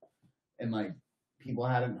of. And like people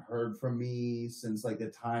hadn't heard from me since like the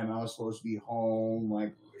time I was supposed to be home.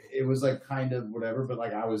 Like it was like kind of whatever, but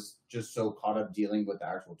like I was just so caught up dealing with the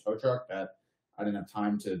actual tow truck that I didn't have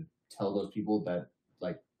time to tell those people that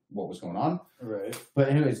like what was going on. Right. But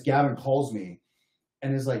anyways, Gavin calls me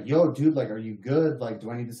and is like, "Yo, dude, like, are you good? Like, do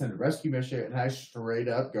I need to send a rescue mission?" And I straight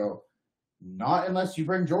up go, "Not unless you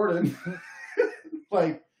bring Jordan."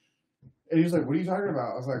 Like, and he's like, "What are you talking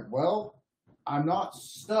about?" I was like, "Well, I'm not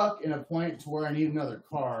stuck in a point to where I need another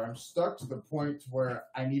car. I'm stuck to the point where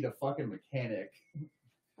I need a fucking mechanic."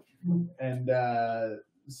 And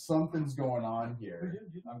something's going on here.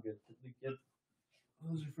 I'm good.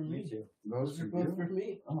 Those are for me too. Those are both for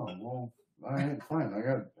me. Oh, well, all right, fine. I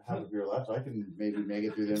got half a beer left. I can maybe make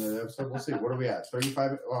it through the end of the episode. We'll see. What are we at?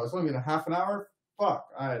 35? Well, it's only been a half an hour? Fuck.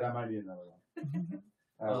 All right, I might need another one.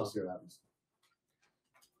 All right, we'll see what happens.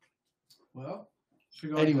 Well,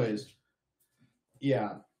 anyways,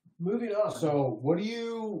 yeah. Moving on. So,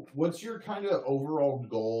 what's your kind of overall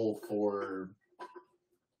goal for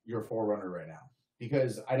your 4Runner right now?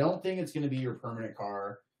 Because I don't think it's going to be your permanent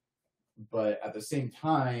car, but at the same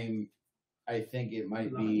time, I think it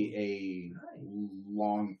might be a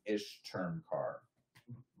long-ish term car.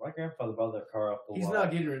 My grandfather bought that car off the lot. He's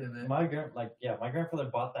not getting rid of it. My grandfather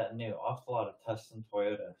bought that new off the lot of Tesla and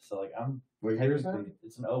Toyota. So like What year is that?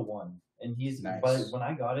 It's an 01. And he's nice. But when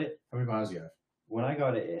I got it, how many miles do you have? When I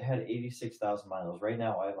got it, it had 86,000 miles. Right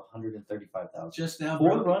now, I have 135,000. Just now,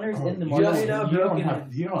 4Runners in the market.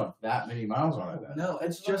 You don't have that many miles on it. Then. No,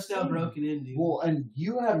 it's just now broken in, dude. Well, and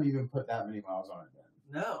you haven't even put that many miles on it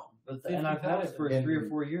then. No, and I've had it for 3 or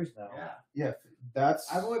 4 years now. Yeah,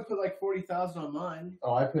 that's. I've only put like 40,000 on mine.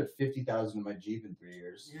 Oh, I put 50,000 in my Jeep in 3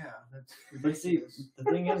 years. Yeah, that's. But see, the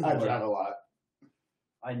thing is, I drive a lot.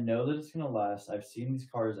 I know that it's gonna last. I've seen these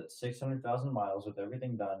cars at 600,000 miles with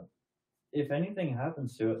everything done. If anything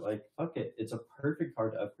happens to it, like, fuck it. It's a perfect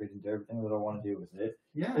car to upgrade and do everything that I want to do with it.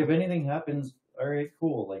 Yeah. If anything happens, all right,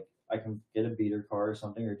 cool. Like, I can get a beater car or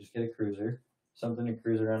something, or just get a cruiser. Something to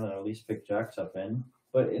cruise around and at least pick jacks up in.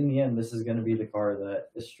 But in the end, this is going to be the car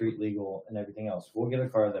that is street legal and everything else. We'll get a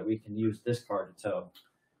car that we can use this car to tow.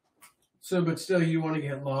 So, but still, you want to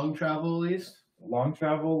get long travel at least? Long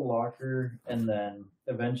travel, locker, and then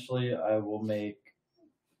eventually I will make...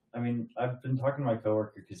 I mean, I've been talking to my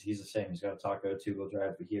coworker because he's the same. He's got a Taco 2-wheel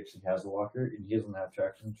drive, but he actually has a locker and he doesn't have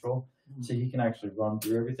traction control, so he can actually run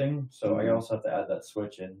through everything. So I also have to add that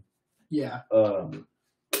switch in. Yeah.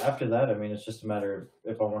 After that, I mean, it's just a matter of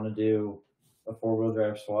if I want to do a 4-wheel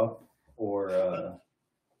drive swap or I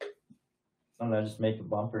don't know, just make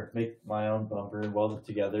my own bumper, weld it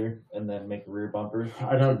together, and then make a rear bumper.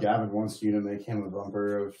 I know Gavin wants you to make him a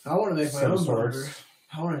bumper of. I want to make my own bumper.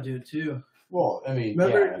 I want to do it too. Well, I mean,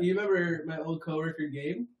 you remember my old coworker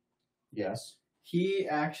Gabe? Yes. He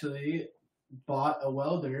actually bought a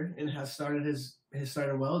welder and has started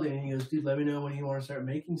started welding. And he goes, "Dude, let me know when you want to start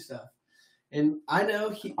making stuff." And I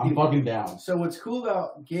know I'm fucking down. So what's cool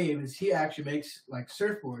about Gabe is he actually makes like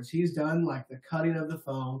surfboards. He's done like the cutting of the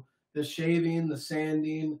foam, the shaving, the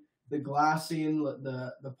sanding, the glassing,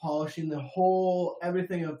 the polishing, the whole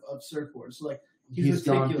everything of surfboards. So like. He's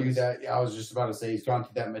gone through that. Yeah, I was just about to say he's gone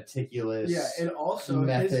through that meticulous and also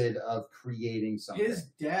method of creating something. His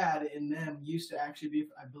dad and them used to actually be,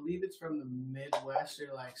 I believe it's from the Midwest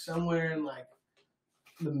or like somewhere in like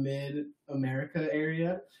the mid-America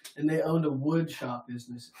area, and they owned a wood shop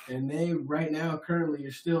business. And they right now currently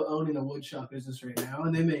are still owning a wood shop business right now,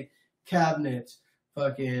 and they make cabinets,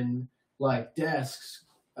 fucking like desks,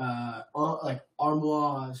 like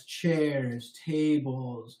armoires, chairs,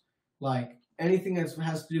 tables, like. Anything that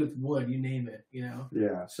has to do with wood, you name it, you know?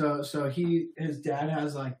 Yeah. So his dad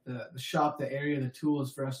has like the shop, the area, the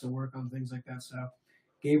tools for us to work on things like that. So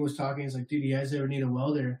Gabe was talking, he's like, "Dude, you guys ever need a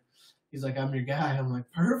welder?" He's like, "I'm your guy." I'm like,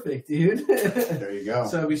 "Perfect, dude." There you go.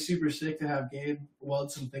 So it'd be super sick to have Gabe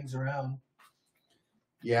weld some things around.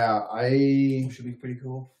 Yeah, Which should be pretty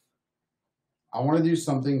cool. I want to do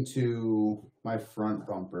something to my front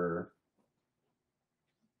bumper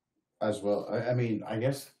as well. I mean, I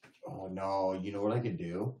guess... Oh, no. You know what I could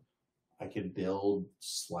do? I could build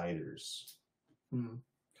sliders.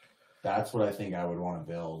 That's what I think I would want to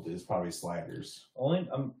build is probably sliders.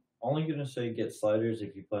 I'm only going to say get sliders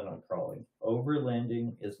if you plan on crawling.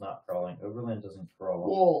 Overlanding is not crawling. Overland doesn't crawl.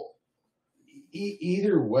 Well,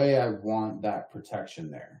 either way, I want that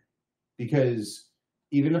protection there. Because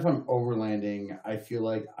even if I'm overlanding, I feel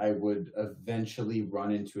like I would eventually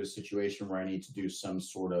run into a situation where I need to do some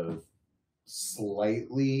sort of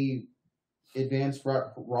slightly advanced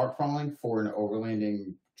rock crawling for an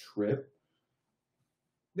overlanding trip.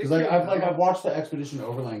 Because I've watched the Expedition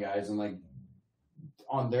Overland guys, and like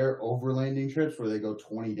on their overlanding trips where they go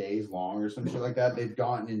 20 days long or some shit like that, they've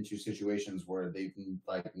gotten into situations where they've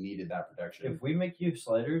like needed that protection. If we make you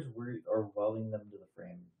sliders, we are welding them to the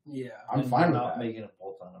frame. Yeah, I'm fine with not that. making a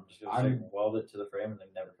bolt on. I'm just gonna weld it to the frame and then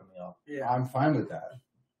never coming off. Yeah, I'm fine with that.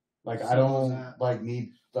 Like I don't like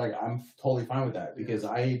need like I'm totally fine with that because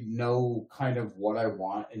I know kind of what I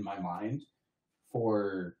want in my mind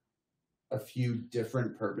for a few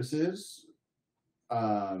different purposes.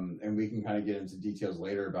 And we can kind of get into details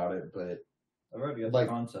later about it, but I've already got the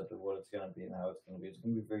concept of what it's going to be and how it's going to be. It's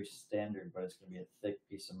going to be very standard, but it's going to be a thick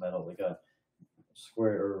piece of metal, like a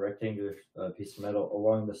square or rectangular piece of metal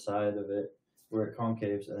along the side of it where it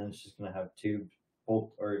concaves, and then it's just going to have tubes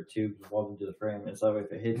welded to the frame. And so if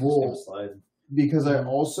it hits, it's going to slide. Because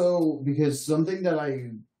something that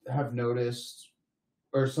I have noticed,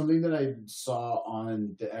 or something that I saw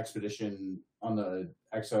on the expedition on the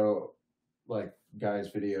EXO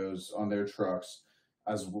guys' videos on their trucks,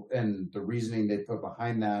 and the reasoning they put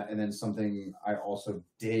behind that, and then something I also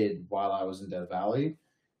did while I was in Death Valley,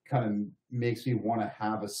 kind of makes me want to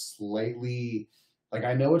have a slightly,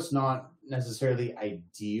 I know it's not necessarily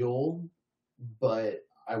ideal, but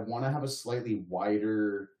I want to have a slightly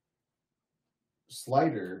wider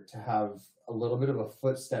slider to have a little bit of a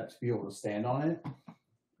footstep to be able to stand on it,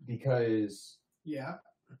 because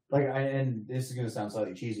and this is going to sound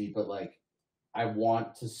slightly cheesy, but I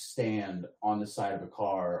want to stand on the side of a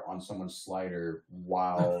car on someone's slider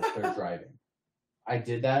while they're driving. I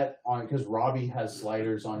did that because Robbie has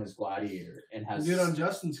sliders on his Gladiator and has. You do it on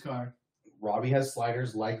Justin's car. Robbie has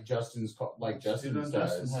sliders like Justin's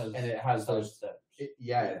does, and it has those steps.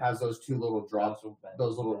 It has those two little drops,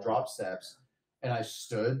 those little drop steps. And I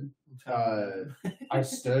stood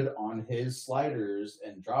on his sliders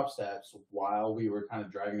and drop steps while we were kind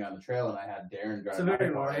of driving down the trail, and I had Darren drive. It's a very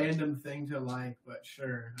random thing to but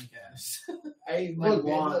sure, I guess.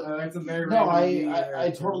 It's a very I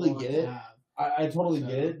totally get it. I totally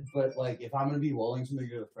get it, but if I'm gonna be welding something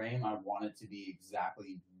to the frame, I want it to be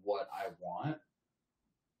exactly what I want.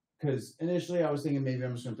 Because initially I was thinking maybe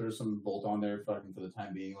I'm just gonna throw some bolt on there, for the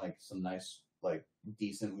time being, some nice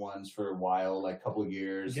decent ones for a while, a couple of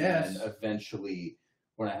years, and then eventually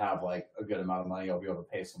when I have a good amount of money, I'll be able to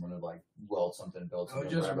pay someone to weld something, build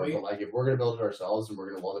something, whatever. But if we're gonna build it ourselves and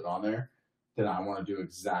we're gonna weld it on there, then I want to do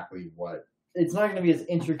exactly what. It's not going to be as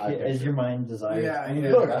intricate as your mind desires.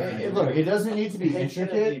 Look, it doesn't need to be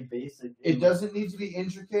intricate. It doesn't need to be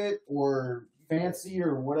intricate or fancy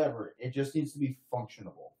or whatever. It just needs to be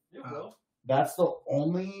functional. It will. That's the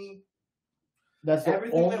only. That's the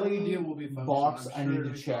only box I need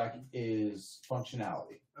to check is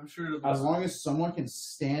functionality. I'm sure as long as someone can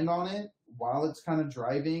stand on it while it's kind of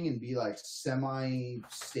driving and be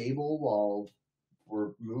semi-stable while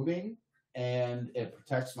we're moving, and it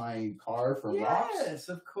protects my car from rocks. Yes,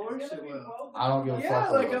 of course it will. I don't give a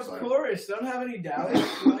fuck. Of course. Don't have any doubts.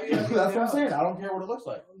 That's what I'm saying. I don't care what it looks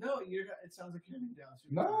like. No, it sounds like you're having doubts.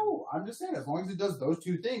 No, I'm just saying, as long as it does those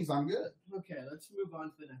two things, I'm good. Okay, let's move on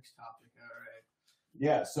to the next topic. All right.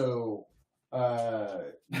 Yeah, so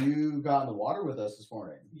you got in the water with us this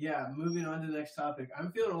morning. Yeah, moving on to the next topic.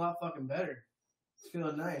 I'm feeling a lot fucking better. It's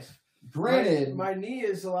feeling nice. Granted, my knee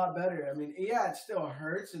is a lot better. I mean, it still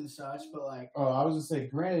hurts and such, but Oh, I was gonna say,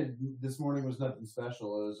 granted, this morning was nothing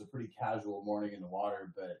special. It was a pretty casual morning in the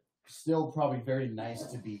water, but still probably very nice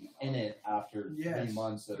to be in it after 3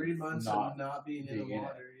 months of not being in the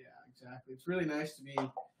water. Yeah, exactly. It's really nice to be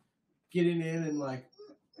getting in and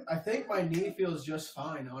I think my knee feels just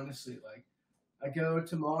fine, honestly. I go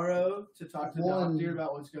tomorrow to talk to the doctor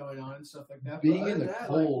about what's going on and stuff like that. Being in the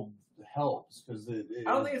cold helps because I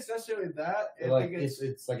don't think it's necessarily that. I think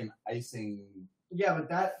it's like an icing. Yeah, but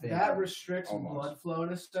that restricts blood flow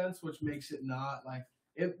in a sense, which makes it not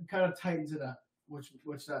it kind of tightens it up, which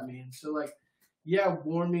that means. So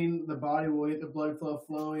warming the body will get the blood flow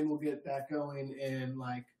flowing, we'll get that going, and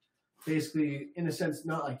basically, in a sense,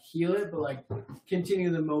 not heal it, but continue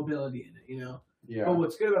the mobility in it, Yeah. But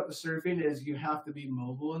what's good about the surfing is you have to be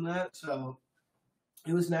mobile in that. So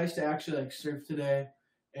it was nice to actually surf today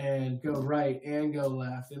and go right and go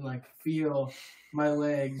left and feel my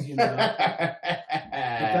legs, It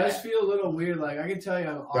does feel a little weird. I can tell you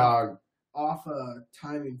I'm off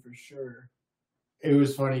timing for sure. It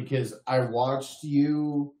was funny because I watched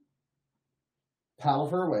you paddle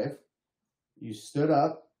for a wave. You stood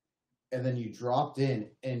up. And then you dropped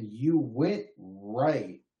in, and you went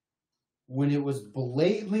right when it was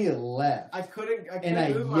blatantly a left. I couldn't and I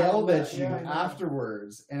yelled at you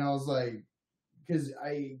afterwards, and I was because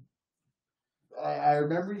I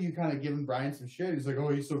remember you kind of giving Brian some shit. He's like, oh,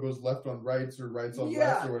 he still goes left on rights or rights on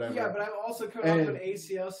lefts or whatever. Yeah, but I'm also coming off an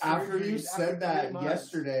ACL surgery. After you said that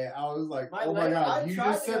yesterday, I was like, oh my God, you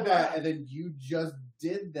just said that and then you just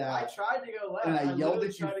did that. I tried to go left. And I yelled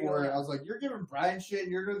at you for it. I was like, you're giving Brian shit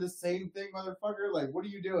and you're doing the same thing, motherfucker. Like, what are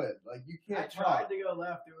you doing? Like, you can't I tried to go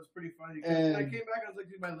left. It was pretty funny. And I came back and I was like,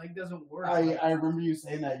 dude, my leg doesn't work. I remember you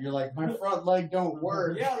saying that. You're like, my front leg don't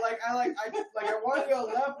work. Yeah, I wanted to go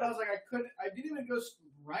left, but I was like, I didn't even go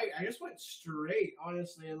right. I just went straight,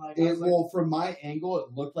 honestly. And well, from my angle,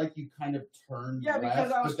 it looked like you kind of turned left. Yeah,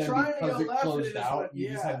 because I was trying to go left. Because it closed out, you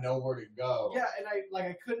just had nowhere to go. Yeah, and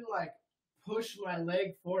I couldn't push my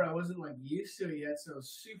leg forward. I wasn't used to it yet, so it was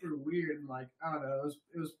super weird. And I don't know,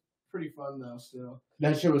 it was pretty fun though. Still,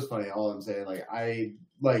 that shit was funny. All I'm saying,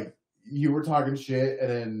 you were talking shit, and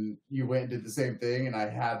then you went and did the same thing, and I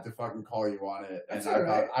had to fucking call you on it. And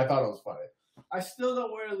I thought it was funny. I still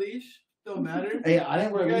don't wear a leash. Don't matter. Hey, I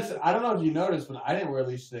didn't wear a leash. I don't know if you noticed, but I didn't wear a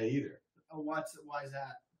leash today either. Oh, why is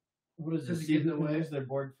that? What is this? Getting away? Their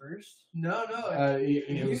board first? No.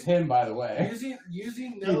 It was him, by the way.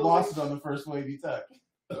 Using no he lost it on the first wave he took.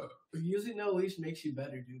 Using no leash makes you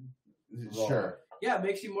better, dude. Sure. Yeah, it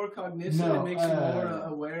makes you more cognizant. It makes you more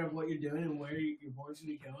aware of what you're doing and where your board's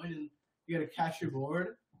going to be going, and you got to catch your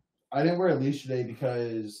board. I didn't wear a leash today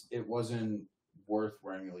because it wasn't worth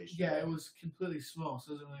wearing a leash. Yeah, it was completely small,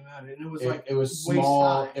 so it doesn't really matter. And it was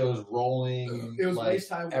small. It was rolling. It was waist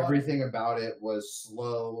high. Everything about it was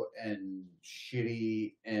slow and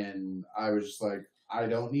shitty, and I was just like, I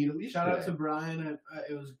don't need a leash. Shout out to Brian.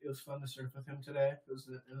 It was fun to surf with him today. It was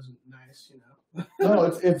nice, No,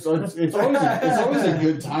 it's always a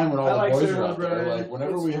good time when all the boys are out there.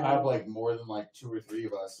 Whenever we have more than 2 or 3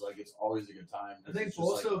 of us, it's always a good time. I think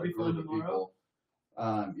also will be fun tomorrow.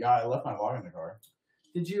 Yeah, I left my log in the car.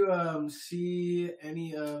 Did you see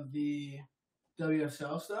any of the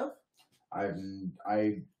WSL stuff?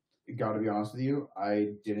 I got to be honest with you,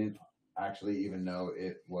 I didn't actually even know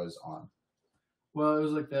it was on. Well, it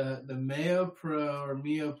was the Mayo Pro or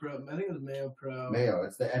Mio Pro. I think it was Mayo Pro. Mayo,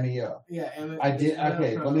 it's the MEO. Yeah, I did.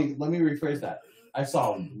 Okay, let me rephrase that. I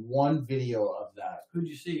saw one video of that. Who'd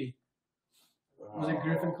you see? Was it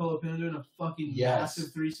Griffin Colapinto doing a fucking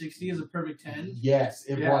massive 360 as a perfect 10? Yes,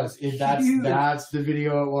 it was. That's the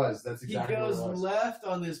video it was. That's exactly what it was. He goes left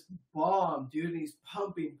on this bomb, dude, and he's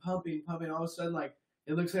pumping. All of a sudden,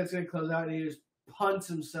 it looks like it's going to close out, and he just punts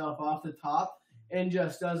himself off the top and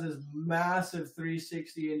just does this massive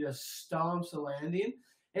 360 and just stomps the landing.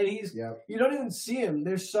 And you don't even see him.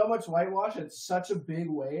 There's so much whitewash. It's such a big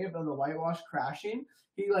wave of the whitewash crashing.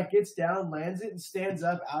 He gets down, lands it, and stands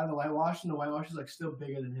up out of the whitewash, and the whitewash is still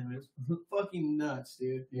bigger than him. It's fucking nuts,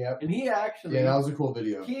 dude. Yeah. And he actually that was a cool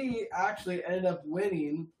video. He actually ended up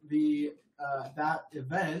winning the that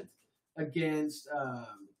event against I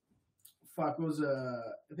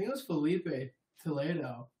think it was Felipe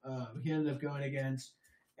Toledo. He ended up going against,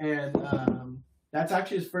 and that's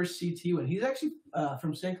actually his first CT win. He's actually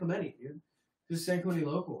from San Clemente, dude. He's San Clemente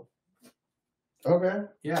local. Okay.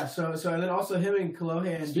 Yeah. So and then also him and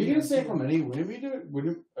Kalohe. Speaking of San Clemente, when are we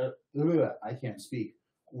doing? I can't speak.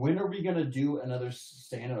 When are we gonna do another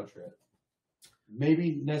Sano trip?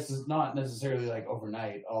 Maybe not necessarily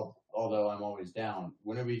overnight. Although I'm always down.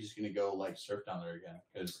 When are we just gonna go surf down there again?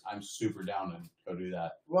 Because I'm super down to go do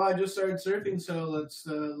that. Well, I just started surfing, so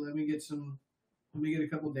let me get a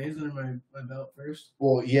couple days under my belt first.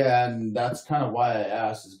 Well, yeah, and that's kind of why I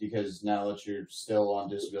asked, is because now that you're still on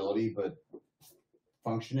disability but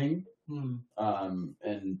functioning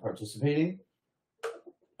and participating,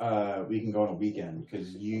 we can go on a weekend,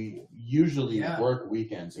 because you usually work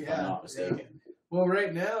weekends, if I'm not mistaken. Yeah. Well,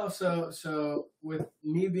 right now, so with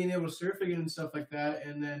me being able to surf again and stuff like that,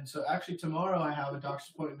 and then so actually tomorrow I have a doctor's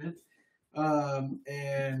appointment,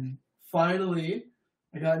 and finally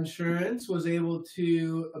I got insurance, was able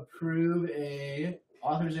to approve a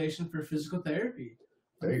authorization for physical therapy.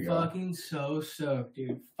 There you go. Fucking so stoked,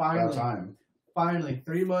 dude. Finally,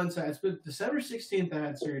 3 months. It's been December 16th I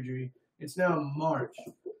had surgery. It's now March.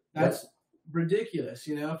 That's ridiculous,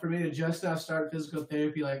 for me to just now start physical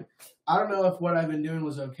therapy. I don't know if what I've been doing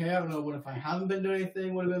was okay. I don't know what if I haven't been doing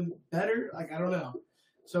anything would have been better. I don't know.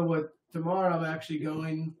 So tomorrow I'm actually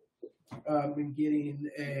going and getting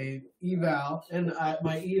a eval, and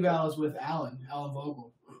my eval is with Alan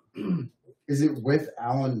Vogel. Is it with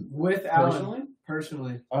Alan? With Alan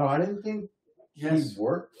personally. Oh, I didn't think he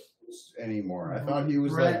worked anymore. I thought he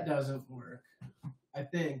was Brett doesn't work, I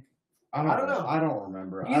think. I don't know. I don't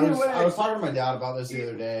remember. I was talking to my dad about this the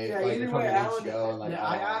other day. Yeah, either way, Alan.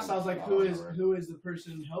 I asked. I was like, "Who is the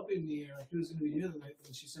person helping me, or who's going to be doing it?"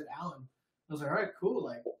 And she said, "Alan." I was like, "All right,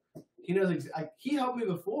 cool. he knows he helped me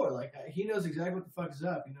before. Like he knows exactly what the fuck is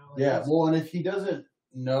up. You know. Like, yeah. Well, and if he doesn't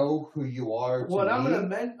know who you are, I'm gonna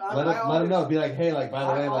let him know. Be like, hey, like by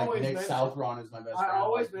the way, like Nick Southron is my best friend. I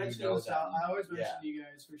always like, mention I always mention you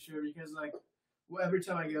guys for sure because like every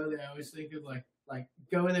time I go there, I always think of like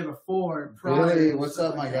going there before. Really, what's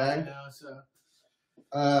up, my guy? You know, so.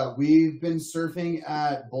 We've been surfing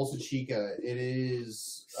at Bolsa Chica. It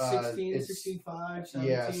is 16.5,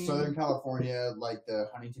 17. Yeah, Southern California, like the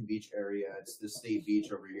Huntington Beach area. It's the state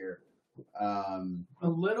beach over here. A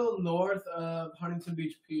little north of Huntington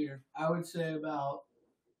Beach Pier. I would say about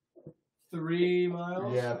 3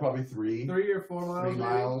 miles. Yeah, probably 3 or 4 miles. 3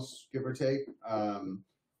 miles, give or take.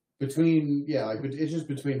 Between it's just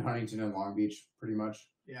between Huntington and Long Beach, pretty much.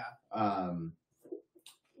 Yeah.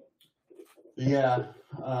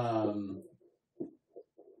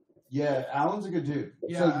 Yeah, Alan's a good dude.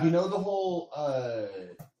 Yeah, so you know the whole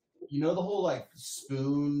like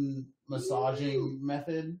spoon massaging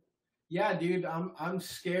method? Yeah, dude, I'm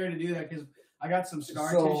scared to do that because I got some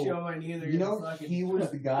scar tissue on my knee. You know, he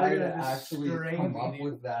was the guy that actually come up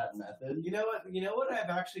with that method. You know what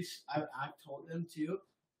I've told them too.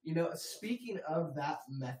 You know, speaking of that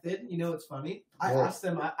method, you know, it's funny. I asked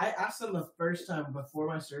them the first time before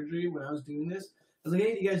my surgery when I was doing this. I was like,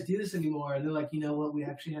 hey, do you guys do this anymore? And they're like, you know what? We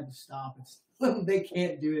actually had to stop. They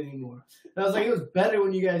can't do it anymore. And I was like, it was better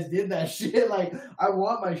when you guys did that shit. Like, I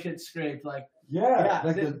want my shit scraped. Like,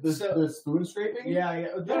 the spoon scraping. Yeah.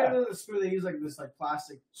 The spoon they use like this like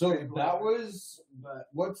plastic. So that was.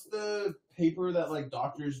 What's the paper that like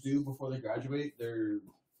doctors do before they graduate?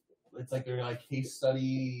 It's like their like case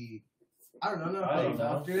study. I don't know. I don't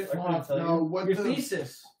know. Your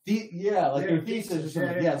thesis. Your thesis or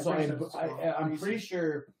something. Yeah. So I'm pretty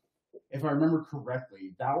sure, if I remember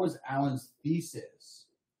correctly, that was Alan's thesis.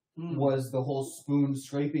 Was the whole spoon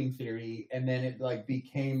scraping theory, and then it like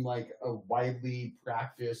became like a widely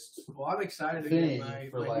practiced. Well, I'm excited to get my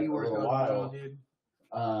like a little while. Dude.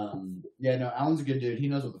 Alan's a good dude. He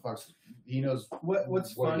knows what the fuck's. He knows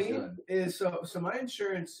what's funny is so my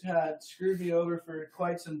insurance had screwed me over for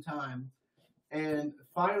quite some time, and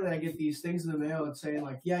finally I get these things in the mail and saying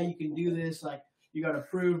like, yeah, you can do this. Like you got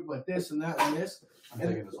approved with this and that and this. I'm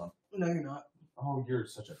taking this one. No, you're not. Oh, you're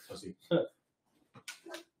such a pussy.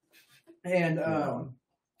 And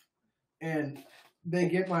they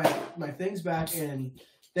get my things back, and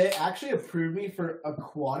they actually approved me for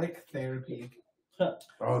aquatic therapy.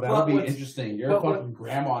 Oh, that would be interesting. You're a fucking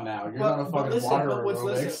grandma now. You're not a fucking water aerobics.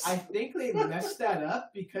 Listen, I think they messed that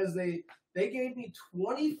up because they gave me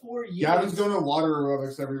 24 units. Gavin's doing a water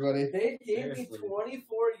aerobics, everybody. They gave me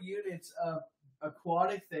 24 units of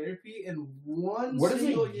aquatic therapy in one. What is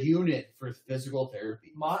a unit for physical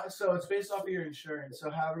therapy? So it's based off of your insurance.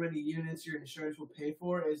 So however many units your insurance will pay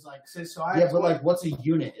for is like but like what's a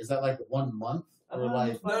unit? Is that like 1 month or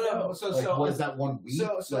like no? So what is that 1 week?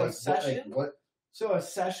 So like, a session. What? So a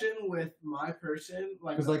session with my person,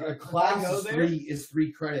 like because like a class is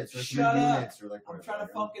 3 credits or 3 units or like. I'm trying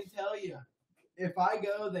to fucking tell you. If I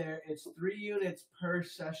go there, it's 3 units per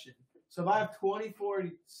session. So if I have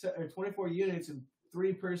 24 units and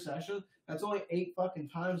 3 per session, that's only 8 fucking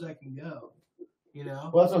times I can go. You know.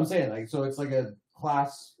 Well, that's what I'm saying. Like, so it's like a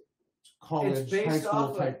class, college, high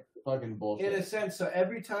school type fucking bullshit. In a sense, so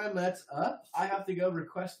every time that's up, I have to go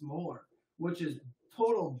request more, which is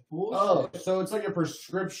total bullshit. Oh, so it's like a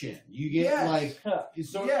prescription. You get like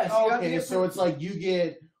so. Yes, okay, so it's like you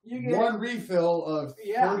get 1 refill of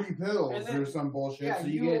 30 pills or some bullshit. Yeah, so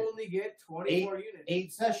you only get 24 units.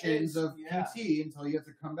 8 sessions of PT until you have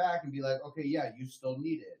to come back and be like, okay, yeah, you still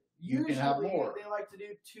need it. You can have more. They like to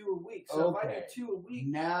do 2 a week. So if I do 2 a week,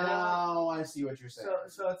 now I see what you're saying.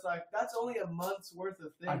 So it's like that's only a month's worth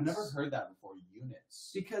of things. I've never heard that before.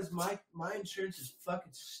 Units. Because my insurance is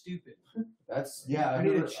fucking stupid. That's I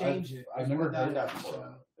need to change it. I've never heard that before.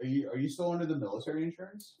 So. Are you still under the military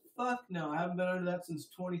insurance? Fuck no, I haven't been under that since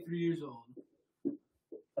 23 years old.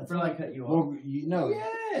 That's like cut you off. Well, you know.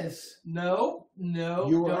 Yes. No.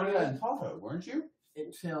 You were under that in Tahoe, weren't you?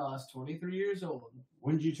 Until I was 23 years old.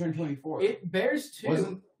 When did you turn 24? It bears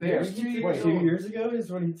 2. Bears 2 years old. 2 years ago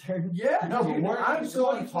is when he turned. Yeah. No, but weren't you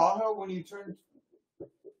still in Tahoe when you turned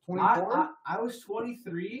 24? I was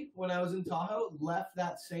 23 when I was in Tahoe. Left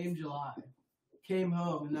that same July. Came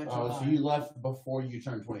home in that July. Oh, so you left before you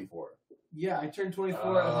turned 24. Yeah, I turned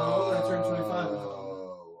 24 at home and I turned 25 at home.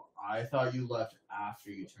 Oh, I thought you left after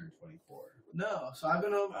you turned 24. No, so I've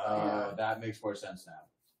been home. That makes more sense now.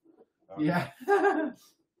 Okay. Yeah.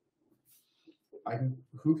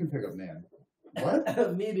 Who can pick up man?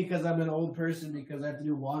 What? Me, because I'm an old person, because I have to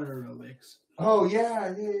do water aerobics. Oh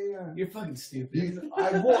yeah. You're fucking stupid. You're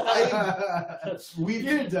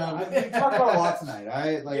dumb. We talk about a lot tonight.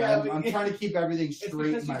 I'm trying to keep everything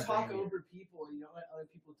straight. It's because in my you talk brain. over people. You don't let other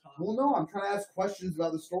people talk. Well, no, I'm trying to ask questions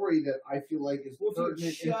about the story that I feel like is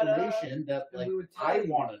pertinent information that like I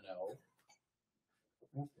want to know.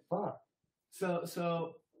 What the fuck?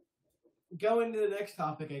 So going to the next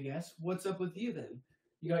topic, I guess. What's up with you then?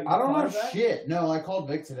 You got your I don't car know back? shit. No, I called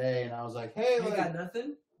Vic today and I was like, "Hey, You got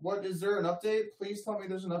nothing? what is there an update? Please tell me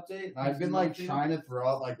there's an update." And I've been like trying to throw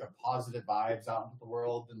out like the positive vibes out into the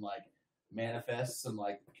world and like manifest some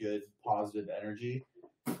like good positive energy,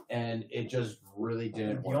 and it just really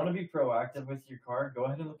didn't If work. you want to be proactive with your car, go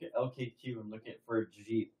ahead and look at LKQ and look at for a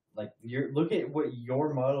Jeep. Like look at what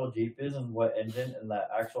your model Jeep is and what engine and that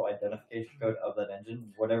actual identification code of that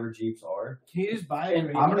engine, whatever Jeeps are. Can you just buy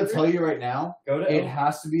it? I'm going to tell you right now, It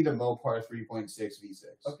has to be the Mopar 3.6 V6.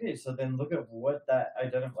 Okay, so then look at what that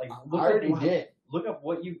identify. Like, I already did. Look up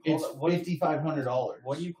what you call It's it. What $5,500.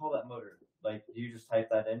 What do you call that motor? Like, do you just type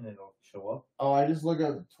that in and it'll show up? Oh, I just look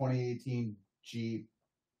up 2018 Jeep,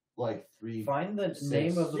 like 3. Find the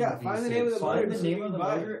name of the find the name of the motor. Find the name of the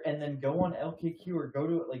motor and then go on LKQ or go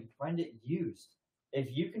to find it used.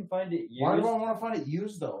 If you can find it used, why do I want to find it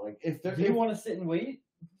used though? Like, do you want to sit and wait?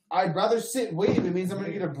 I'd rather sit and wait. If it means I'm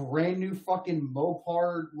gonna get a brand new fucking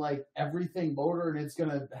Mopar, like everything motor, and it's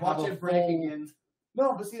gonna have Watch a it break again.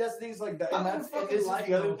 No, but see, that's the things like that. And this is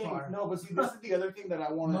the other thing. No, but see, this is the other thing that I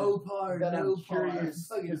want to. Mopar, that I'm no curious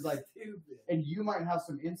par. is like, Stupid. and you might have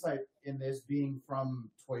some insight in this, being from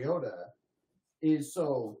Toyota. Is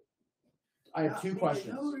so. I have two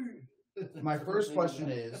questions. My first question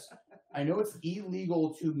is, I know it's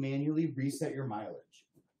illegal to manually reset your mileage,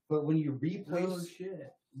 but when you replace,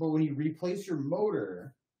 your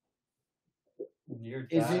motor,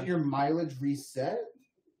 is it your mileage reset?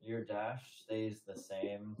 Your dash stays the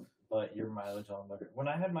same, but your mileage on the motor. When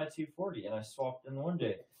I had my 240 and I swapped in one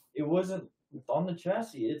day, it wasn't on the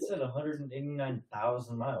chassis. It said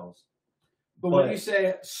 189,000 miles. But when you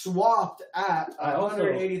say swapped at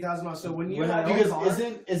 180,000 miles, so when you have your car,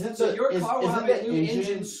 your car will have a new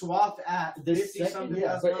engine swapped at 50-something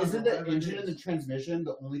thousand but isn't the engine and the transmission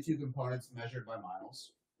the only two components measured by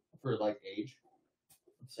miles for like age?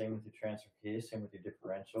 Same with your transfer case, same with your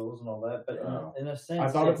differentials and all that. But in a sense, I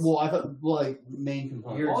thought like main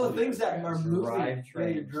components. All the things that are moving,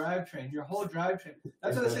 your drivetrain, your whole drivetrain.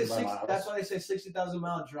 That's why they say that's why they say 60,000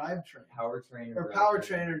 mile drivetrain, powertrain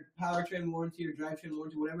warranty or drivetrain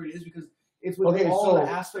warranty, whatever it is, because it's with all the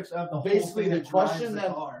aspects of the whole basically thing the question the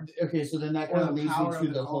car. Okay, so then that kind of leads me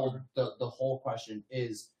to the whole question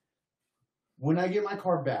is, when I get my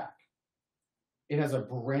car back, it has a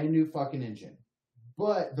brand new fucking engine.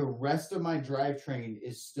 But the rest of my drivetrain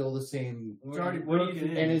is still the same. It's already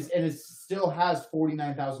breaking and it still has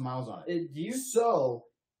 49,000 miles on it. So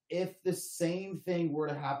if the same thing were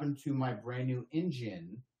to happen to my brand new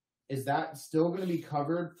engine, is that still going to be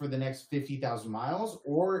covered for the next 50,000 miles,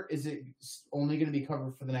 or is it only going to be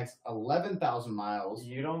covered for the next 11,000 miles?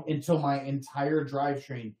 Until my entire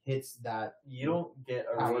drivetrain hits that. You don't get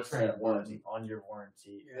a reset warranty on your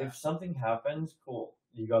warranty. Yeah. If something happens, cool.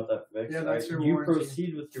 You got that fixed. Yeah, that's your warranty. You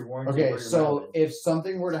proceed with your warranty. Okay, so if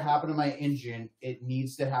something were to happen to my engine, it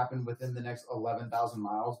needs to happen within the next 11,000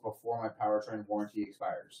 miles before my powertrain warranty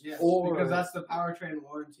expires. Yes, because that's the powertrain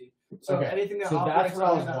warranty. So anything that operates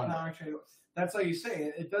on that powertrain, that's how you say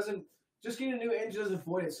it. It doesn't. Just getting a new engine doesn't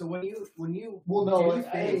avoid it. So when you well, no,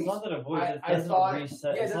 it's not that avoid it. It doesn't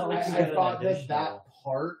reset. Yeah, it's not like I thought that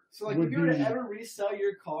part. So like, if you were to ever resell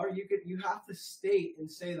your car, you have to state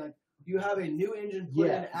and say like, you have a new engine put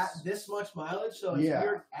in at this much mileage. So if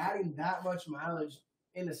you're adding that much mileage,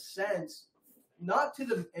 in a sense, not to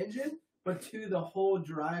the engine, but to the whole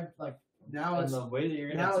drive. Like now, and the way that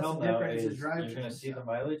you're going to tell now is you're going to see the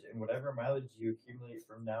mileage, and whatever mileage you accumulate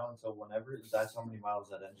from now until whenever, that's how many miles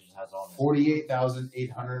that engine has on it.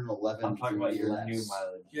 48,811. I'm talking about your new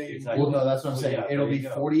mileage. Yeah, exactly. Well, no, that's what I'm saying. It'll be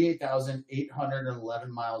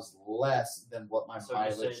 48,811 miles less than what my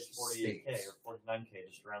mileage it's 48K or 49K,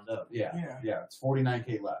 just round up. Yeah, it's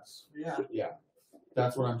 49K less. Yeah.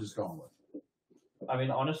 That's what I'm just going with. I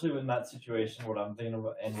mean, honestly, in that situation, what I'm thinking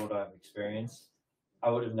about and what I've experienced, I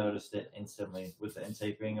would have noticed it instantly. With the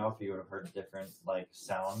intake being off, you would have heard different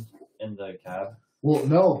sound in the cab. Well,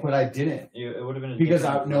 no, but I didn't. It would have been because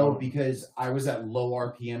I was at low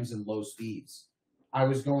RPMs and low speeds. I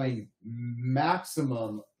was going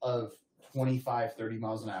maximum of 25, 30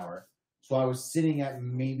 miles an hour. So I was sitting at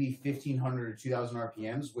maybe 1,500 to 2,000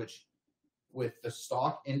 RPMs, which with the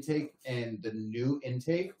stock intake and the new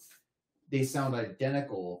intake, they sound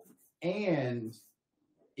identical. and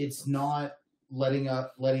it's not letting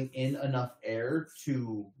in enough air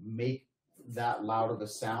to make that loud of a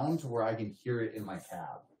sound to where I can hear it in my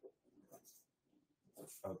cab.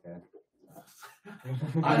 Okay.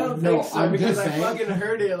 I don't think so because I fucking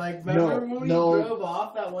heard it. Like, remember when we drove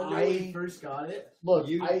off that one day when we first got it? Look,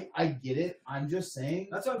 I get it. I'm just saying.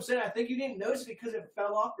 That's what I'm saying. I think you didn't notice it because it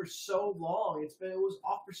fell off for so long. It was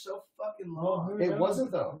off for so fucking long. It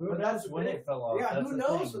wasn't though. But that's when it fell off. Yeah, who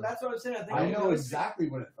knows? So that's what I'm saying. I know exactly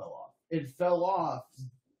when it fell off. It fell off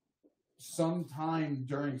sometime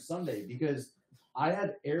during Sunday because I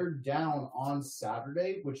had aired down on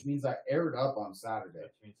Saturday, which means I aired up on Saturday.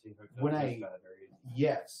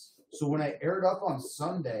 Yes. So when I aired up on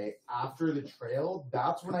Sunday after the trail,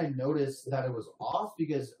 that's when I noticed that it was off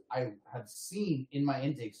because I had seen in my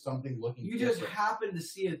intake something looking different. Just happened to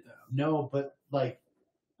see it though. No, but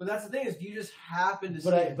that's the thing is you just happened to see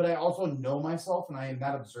it. But I also know myself and I am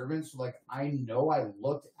that observant. So I know I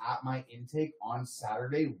looked at my intake on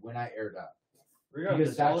Saturday when I aired up.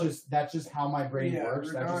 Because that's just how my brain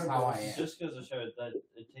works. That's just how I am. Just because it shows that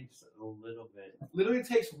it takes a little bit. Literally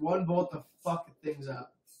takes one bolt to fuck things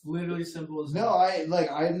up. Literally simple as no,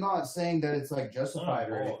 I'm not saying that it's justified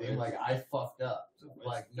or anything. I fucked up.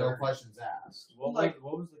 No questions asked. Well, what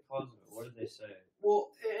was the cause of it? What did they say? Well,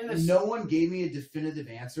 no one gave me a definitive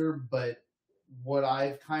answer, but what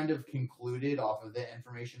I've kind of concluded off of the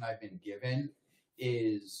information I've been given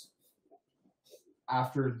is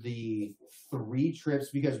after the 3 trips,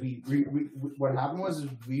 because we what happened was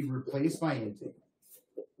we replaced my intake.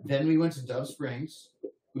 Then we went to Dove Springs.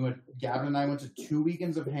 Gavin and I went to 2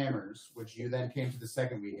 weekends of Hammers, which you then came to the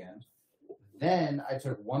second weekend. Then I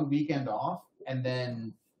took 1 weekend off and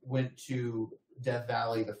then went to Death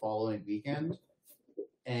Valley the following weekend.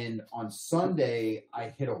 And on Sunday,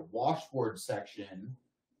 I hit a washboard section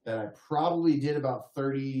that I probably did about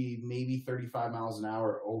 30, maybe 35 miles an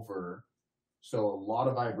hour over. So a lot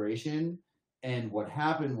of vibration. And what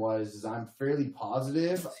happened was I'm fairly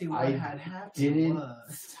positive I didn't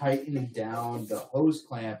tighten down the hose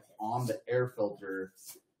clamp on the air filter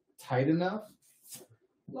tight enough.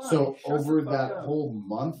 So over that whole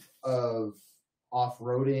month of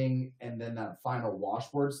off-roading and then that final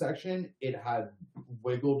washboard section, it had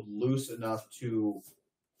wiggled loose enough to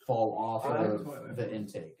fall off of the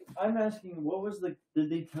intake. I'm asking, did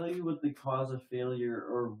they tell you what the cause of failure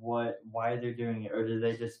or why they're doing it, or did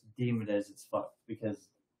they just deem it as it's fucked? Because,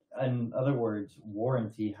 in other words,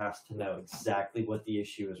 warranty has to know exactly what the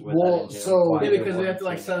issue is with that engine. Because they have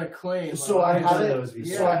to send a claim. So I had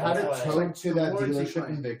it towed to that dealership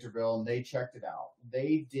in Victorville, and they checked it out.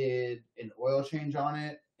 They did an oil change on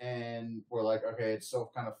it, and we're like, okay, it's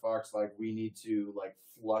still kind of fucked. We need to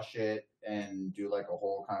flush it and do a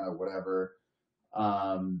whole kind of whatever.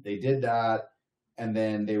 They did that, and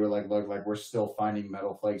then they were like, look, we're still finding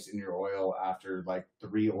metal flakes in your oil after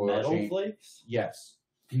 3 oil changes. Metal flakes? Yes.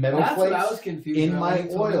 That's flakes what I was confused in my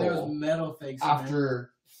oil. There was metal flakes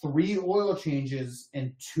after 3 oil changes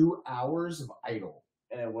and 2 hours of idle.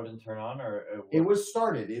 And it wouldn't turn on, or it was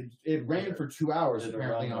started. It ran for 2 hours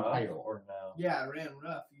apparently on idle. Or no? Yeah, it ran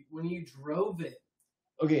rough when you drove it.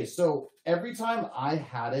 Okay, so every time I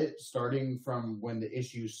had it, starting from when the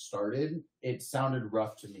issue started, it sounded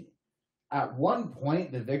rough to me. At one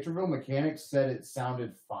point, the Victorville mechanic said it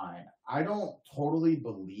sounded fine. I don't totally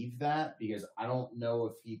believe that because I don't know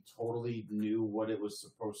if he totally knew what it was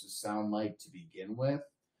supposed to sound like to begin with.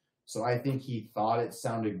 So I think he thought it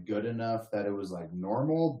sounded good enough that it was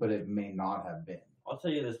normal, but it may not have been. I'll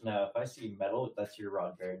tell you this now. If I see metal, that's your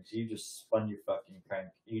rod bearings. You just spun your fucking crank.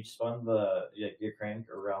 You spun your crank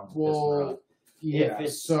around the piston rod. Yeah, if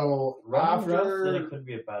it's so rough, then it could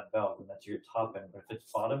be a bad valve, and that's your top end. But if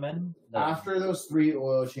it's bottom end, after those 3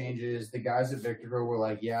 oil changes, the guys at Victorville were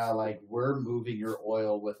like, "Yeah, we're moving your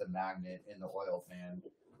oil with a magnet in the oil pan.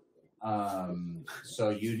 So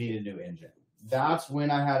you need a new engine." That's when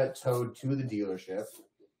I had it towed to the dealership.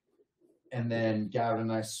 And then Gavin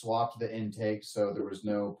and I swapped the intake, so there was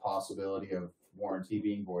no possibility of warranty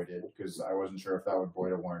being voided because I wasn't sure if that would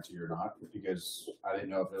void a warranty or not because I didn't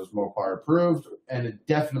know if it was Mopar approved, and it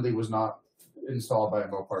definitely was not installed by a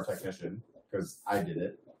Mopar technician because I did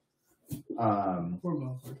it. We're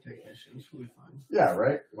Mopar technicians, we'll be fine. Yeah,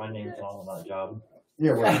 right? My name's on that job.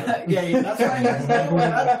 Yeah, whatever. yeah, that's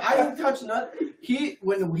why I didn't touch nothing. We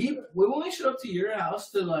only showed up to your house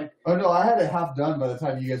to Oh no, I had it half done by the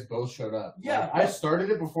time you guys both showed up. Yeah, I started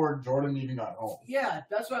it before Jordan even got home. Yeah,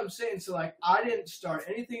 that's what I'm saying. So I didn't start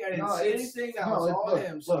anything. I didn't see anything. That was all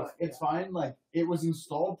him. So it's fine. It was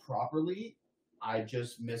installed properly. I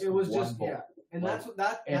just missed one bolt. And like, that's what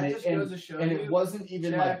that just and, goes to show and you. it wasn't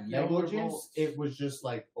even check like your negligence. bolts. It was just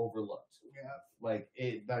like overlooked. Yeah. Like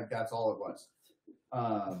that's all it was.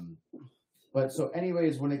 But so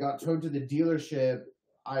anyways, when it got towed to the dealership,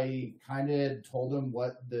 I kind of told him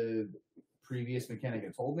what the previous mechanic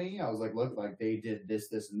had told me. I was like, look, like they did this,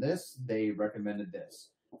 this, and this. They recommended this.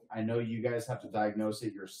 I know you guys have to diagnose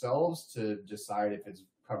it yourselves to decide if it's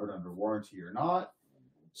covered under warranty or not.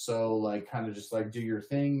 So like kind of just like do your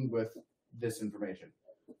thing with this information.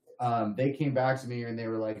 They came back to me and they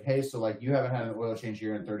were like, hey, so like you haven't had an oil change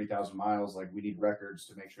here in 30,000 miles. Like we need records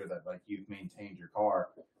to make sure that like you've maintained your car,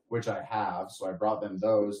 which I have. So I brought them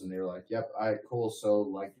those and they were like, yep, all right, cool. So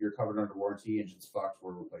like you're covered under warranty, engine's fucked,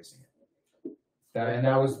 we're replacing it.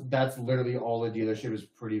 That's literally all the dealership has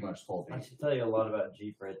pretty much told me. I should tell you a lot about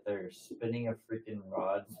Jeep right there. Spinning a freaking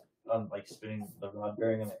rod, like spinning the rod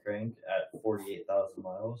bearing on the crank at 48,000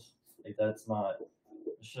 miles. Like that's not,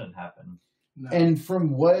 it shouldn't happen. No. And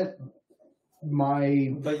from what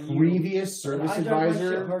my previous service I advisor, drive my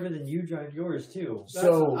shit harder than you drive yours too.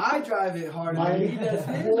 So I drive it harder than he does his,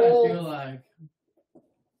 I feel like.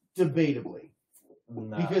 Debatably,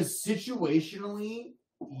 No. because situationally,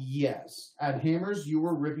 yes, at Hammers you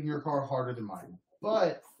were ripping your car harder than mine,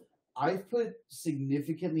 but I've put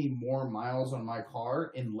significantly more miles on my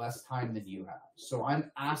car in less time than you have. So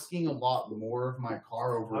I'm asking a lot more of my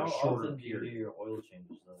car over a shorter period. Do you do your oil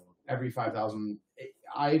changes though? Every 5,000.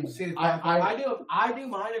 I do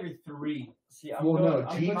mine every 3. See,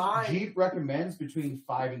 Jeep recommends between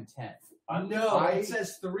 5 and 10. It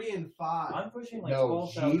says 3 and 5. I'm pushing like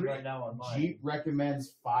 12,000 right now on mine. Jeep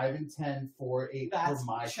recommends 5 and 10 for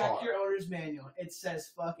my car. Check your owner's manual. It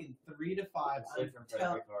says fucking 3 to 5. It's different for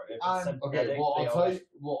every car. Okay, well I'll tell you.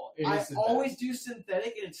 Well, I always do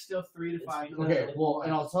synthetic, and it's still 3 to 5. Okay, well,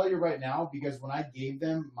 and I'll tell you right now because when I gave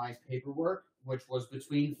them my paperwork, which was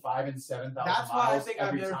between 5 and 7,000 miles, that's why I think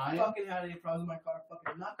I've never fucking had any problems with my car.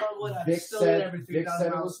 Fucking knock on wood. I've still did every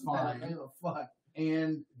 3,000 miles. Fine. I don't fuck.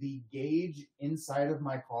 And the gauge inside of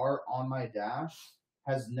my car on my dash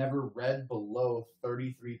has never read below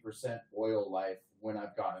 33% oil life when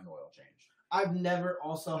I've gotten an oil change. I've never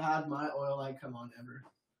also had my oil light come on ever.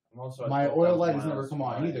 My oil light has never come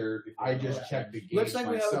on either. I just checked the gauge. Looks like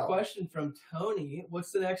myself. We have a question from Tony.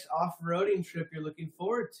 What's the next off-roading trip you're looking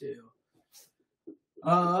forward to?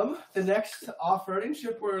 The next off-roading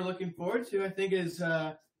trip we're looking forward to, I think, is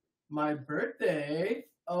my birthday.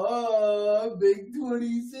 Oh, big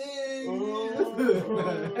 26.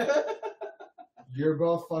 You're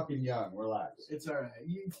both fucking young. Relax. It's all right.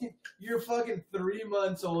 You're fucking 3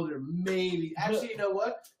 months older, maybe. Actually, you know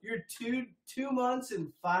what? You're two months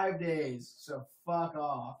and 5 days. So fuck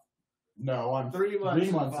off. No, I'm 3 months.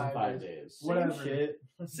 3 months and 5 days. Whatever.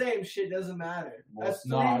 Same shit doesn't matter. Well, that's it's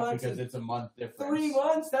not because it's a month difference. 3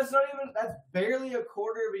 months. That's barely a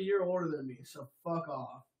quarter of a year older than me. So fuck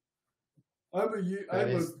off.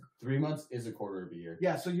 3 months is a quarter of a year.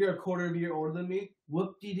 Yeah, so you're a quarter of a year older than me.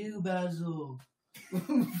 Whoop-de-doo, Basil.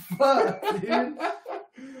 Fuck, dude.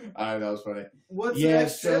 That was funny. What's the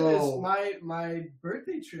next trip is my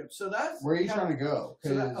birthday trip. So that's where are you trying to go?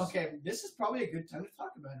 Okay, this is probably a good time to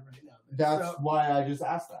talk about it right now. That's why I just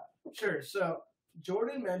asked that. Sure. So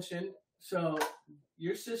Jordan mentioned. So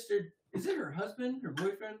your sister, is it her husband, her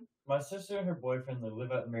boyfriend? My sister and her boyfriend, they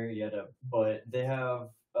live out in Marietta, but they have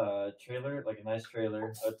a trailer, like a nice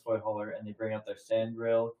trailer, a toy hauler, and they bring out their sand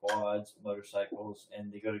rail, quads, motorcycles, and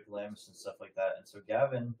they go to Glamis and stuff like that. And so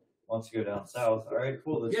Gavin wants to go down south. All right,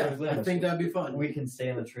 cool. Let's go to Glamis. I think that'd be fun. We can stay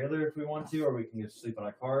in the trailer if we want to, or we can just sleep on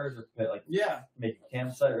our cars, or make a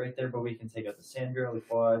campsite right there. But we can take out the sand rail, the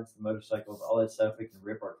quads, the motorcycles, all that stuff. We can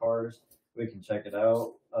rip our cars. We can check it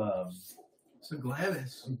out. So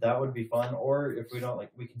Glamis. That would be fun. Or if we don't,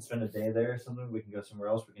 we can spend a day there or something. We can go somewhere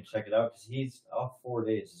else. We can check it out because he's off 4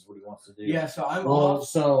 days is what he wants to do. Yeah, so I'm off.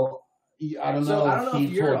 So I don't know if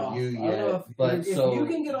he told off. you yet, but if you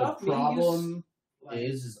can get off, the problem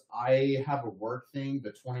is I have a work thing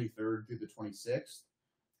the 23rd through the 26th,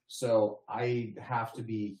 so I have to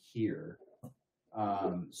be here.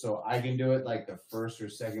 So I can do it like the first or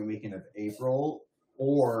second weekend of April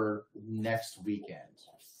or next weekend.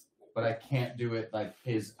 But I can't do it like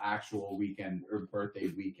his actual weekend or birthday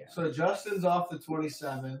weekend. So Justin's off the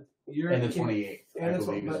 27th. You're and the 28th. I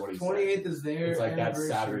believe is what he 28th is their It's like that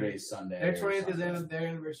Saturday, Sunday. Their 28th is their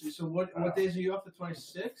anniversary. So what days are you off the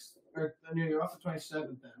 26th? Or no, you're off the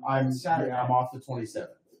 27th then. I'm Saturday. I'm off the 27th.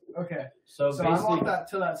 Okay. So I'm off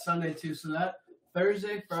till that Sunday too. So that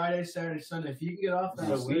Thursday, Friday, Saturday, Sunday. If you can get off that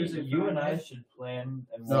Thursday, you and I should plan.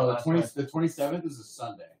 And no, the 27th is a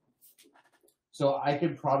Sunday. So I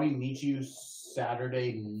could probably meet you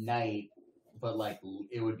Saturday night but like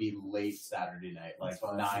it would be late Saturday night, like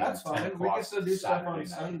 9. That's fine. We can still do stuff on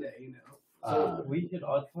Sunday, you know. So we could.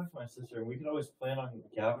 I'll talk to my sister, and we could always plan on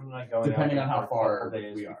Gavin and I going. Depending on how far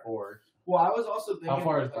days we are. Before. Well, I was also thinking. How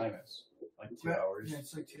far is Glamis? Like 2 hours. Yeah,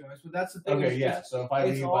 it's like 2 hours. But that's the thing. Okay, yeah. So if I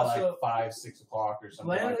leave by like 5, 6 o'clock or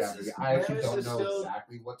something like that, I actually don't know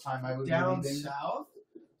exactly what time I would be leaving. Down south.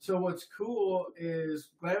 So what's cool is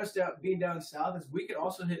Glamis being down south is we could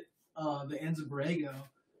also hit the ends of Borrego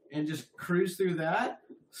and just cruise through that,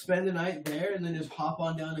 spend the night there, and then just hop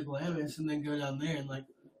on down to Glamis and then go down there and like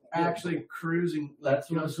actually cruising. Like, that's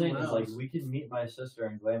what I'm saying. Is like we could meet my sister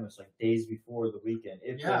in Glamis like days before the weekend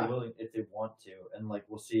if they're willing, if they want to, and like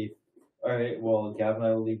we'll see. All right, well, Gavin and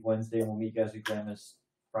I will leave Wednesday, and we'll meet you guys at Glamis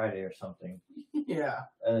Friday or something. Yeah.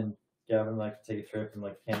 And Gavin like take a trip and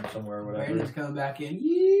like camp somewhere or whatever. Brandon's coming back in.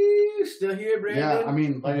 You still here, Brandon? Yeah, I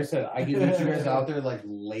mean, like I said, I can meet you guys out there like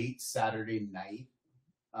late Saturday night.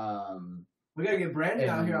 We gotta get Brandon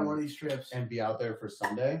out here on one of these trips and be out there for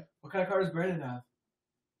Sunday. What kind of car does Brandon have?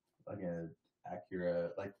 Like a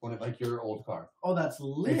Acura, like your old car. Oh, that's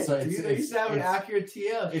lit. I used to have an Acura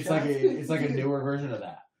TL. It's like a newer version of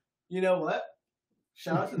that. You know what?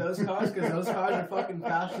 Shout out to those cars because those cars are fucking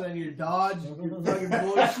faster than your Dodge. Your fucking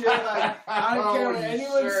bullshit. Like I don't care what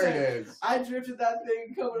anyone says. I drifted that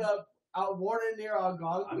thing coming up out Warner near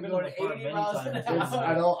Algonquin, going 80 miles an hour.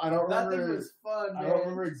 I don't remember. That thing was fun, man. I don't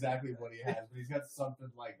remember exactly what he has, but he's got something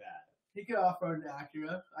like that. He could off-road an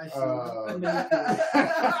Acura. I see.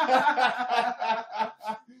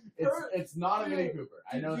 It's not a Mini Cooper.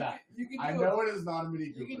 I know that. I know it is not a Mini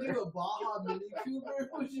Cooper. You can do a Baja Mini Cooper,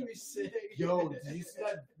 which would be sick. Yo, did you see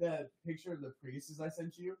that picture of the Priuses I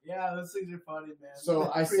sent you? Yeah, those things are funny, man.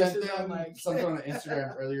 So I sent them something on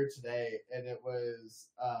Instagram earlier today, and it was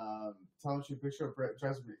telling you Big Show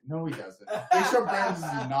drives a Mini. No, he doesn't. Big Show Brands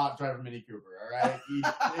does not drive a Mini Cooper. All right,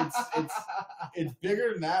 it's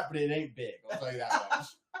bigger than that, but it ain't big. I'll tell you that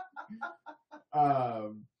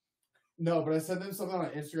much. No, but I sent them something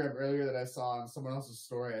on Instagram earlier that I saw on someone else's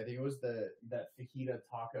story. I think it was that fajita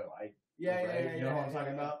taco. You know what I'm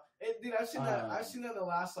talking about? Dude, I've seen that. I've seen that in the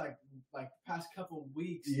last like past couple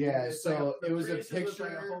weeks. Yeah, so like it was a Priuses picture.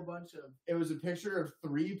 like a whole bunch of. It was a picture of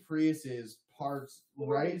 3 Priuses parked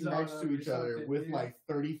right next to each other with like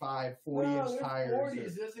 35, 40-inch tires.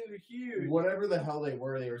 40s. Those things are huge. Whatever the hell they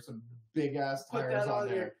were some big ass tires on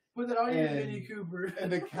there. Put that on your Mini Cooper.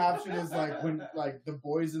 And the caption is like when the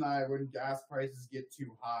boys and I when gas prices get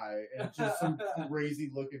too high and just some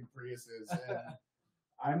crazy looking Priuses. And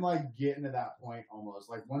I'm like getting to that point almost.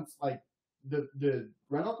 Like once like the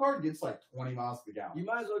rental car gets like 20 miles to the gallon. You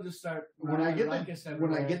might as well just start when I get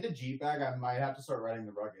the Jeep bag, I might have to start riding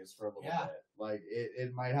the Ruckus for a little bit. Like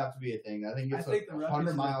it might have to be a thing. I think it's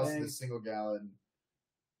 100 miles to the single gallon.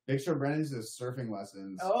 Big Show Brennan's is surfing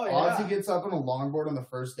lessons. Oh, yeah. Ozzy gets up on a longboard on the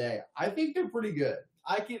first day. I think they're pretty good.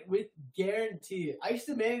 We guarantee it. I used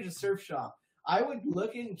to manage a surf shop. I would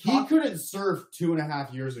look and he couldn't surf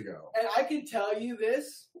 2.5 years ago. And I can tell you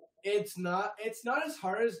this, it's not as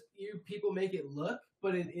hard as you people make it look,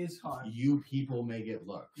 but it is hard. You people make it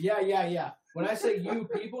look. Yeah. When I say you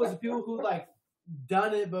people, it's the people who like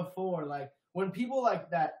done it before. Like when people like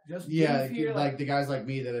that just here, like the guys like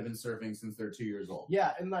me that have been surfing since they're 2 years old.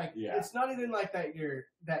 Yeah, and it's not even like that you're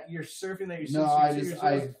surfing that you're. No,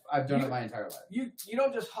 I've done it my entire life. You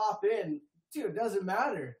don't just hop in, dude. It doesn't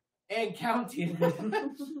matter. And counting.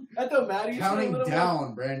 That don't matter. Counting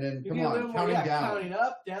down, Brandon. Come on, counting down. Counting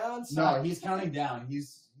up, down. No, he's counting down.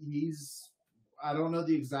 He's. I don't know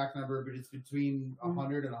the exact number, but it's between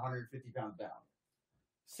 100 and 150 pounds down.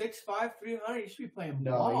 6'5", 300. You should be playing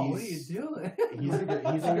ball. What are you doing? He's a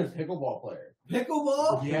good pickleball player.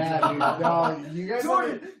 Pickleball? Yeah, dude. No, you guys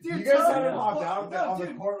haven't hopped out on the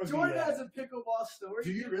court with Jordan has a pickleball story.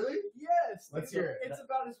 Do you really? Yes. Let's hear it. It's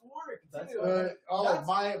about his work too.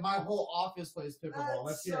 My whole office plays pickleball.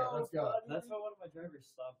 Let's hear it. Let's go. That's why one of my drivers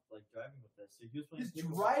stopped like driving with us. So he was playing his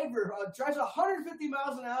driver drives 150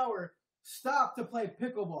 miles an hour. Stopped to play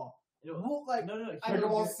pickleball. No,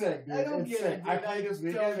 pickleball's sick, dude. I don't get it. I played this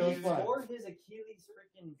weekend. It was fun. Or his Achilles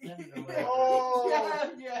freaking tendon.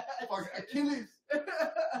 Yeah. Fuck Achilles.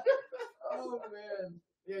 Oh man.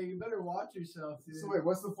 Yeah, you better watch yourself, dude. So wait,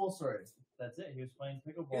 what's the full story? That's it. He was playing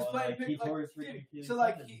pickleball. He was playing he tore his freaking Achilles. So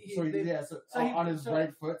like on his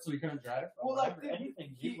right foot, so he couldn't drive. Well, like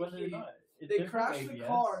anything. They crashed the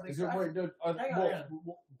car.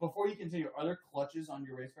 Before you continue, are there clutches on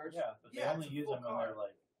your race cars? Yeah, but they only use them when they're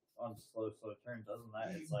like on slow turns. Other than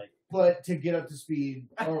that, it's like. But to get up to speed,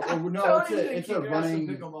 or no, it's a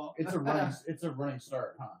running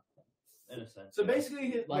start, huh? In a sense. So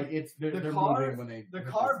basically, they're moving when they the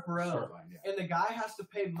car broke, start line, and the guy has to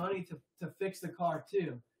pay money to fix the car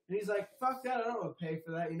too. And he's like, "Fuck that! I don't want to pay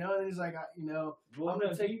for that," And he's like, well, I'm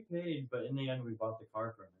gonna take. He paid, but in the end, we bought the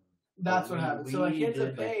car from him. That's what happened. So he ends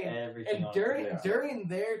up paying, everything. And during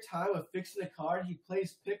their time of fixing the car, he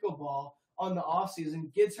plays pickleball on the off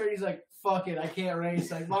season. Gets hurt. He's like, "Fuck it, I can't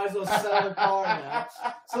race. Like, might as well sell the car now."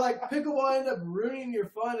 So like, pickleball ended up ruining your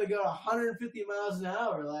fun to go 150 miles an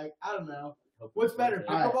hour. Like, I don't know. What's better,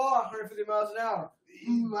 pickleball or 150 miles an hour?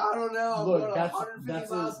 I don't know. Look, that's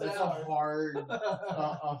a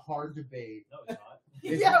hard debate. No, it's not.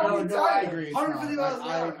 Yeah, I agree. 150 miles an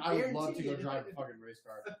hour. I would love to go drive a fucking race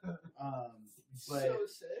car. But so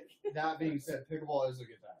sick. That being said, pickleball is a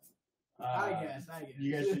good time. I guess.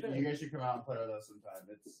 You guys should come out and play with us sometime.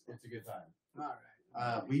 It's a good time. All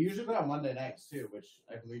right. We usually play on Monday nights too, which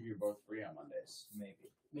I believe you're both free on Mondays.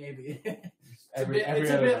 Maybe. It's a bit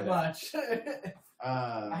Monday. much.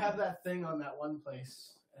 I have that thing on that one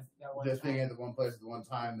place. Thing at the one place at the one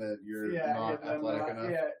time that you're not athletic enough.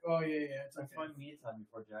 Yeah. Oh yeah. It's okay. Find me a time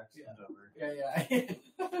before Jackson comes over.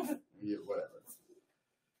 Yeah. Whatever.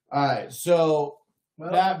 All right. So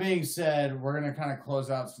that being said, we're gonna kind of close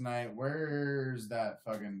out tonight. Where's that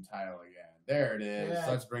fucking title again? There it is. Yeah.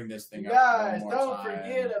 Let's bring this thing up. Guys, don't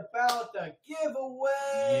forget about the giveaway.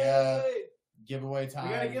 Yeah. Giveaway time.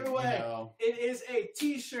 We got a giveaway. It is a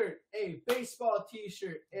T-shirt, a baseball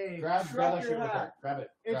T-shirt, a trucker hat. Grab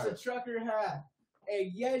it. It's a trucker hat,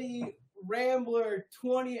 a Yeti Rambler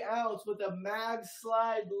 20 ounce with a mag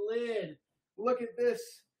slide lid. Look at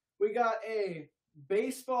this. We got a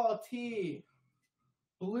baseball tee,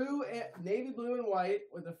 navy blue and white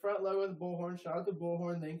with the front logo of the bullhorn. Shout out to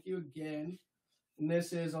bullhorn. Thank you again. And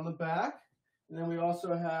this is on the back. And then we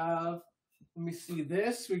also have. Let me see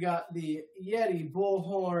this. We got the Yeti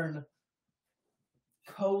Bullhorn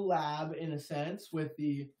collab, in a sense, with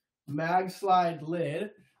the mag slide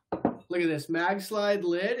lid. Look at this mag slide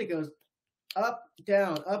lid. It goes up,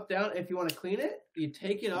 down, up, down. If you want to clean it, you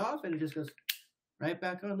take it off, and it just goes right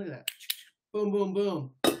back on. Look at that. Boom, boom,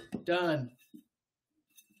 boom. Done.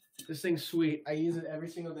 This thing's sweet. I use it every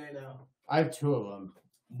single day now. I have two of them.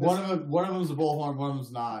 One of them's a bullhorn. One of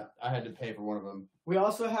them's not. I had to pay for one of them. We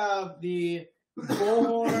also have the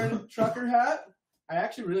bullhorn trucker hat. I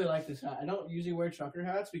actually really like this hat. I don't usually wear trucker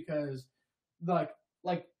hats because, like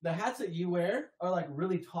the hats that you wear are like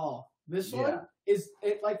really tall. This one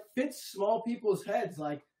fits small people's heads.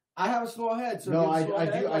 Like I have a small head, so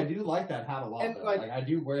I do like that hat a lot. And like I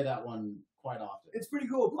do wear that one quite often. It's pretty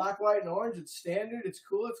cool. Black, white, and orange. It's standard. It's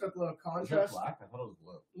cool. It's got a little contrast. Is that black? I thought it was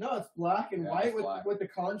blue. No, it's black and white with the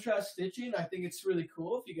contrast stitching. I think it's really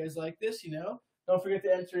cool. If you guys like this, don't forget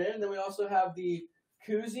to enter in. And then we also have the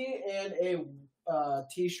koozie and a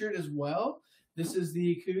T-shirt as well. This is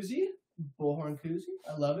the koozie, bullhorn koozie.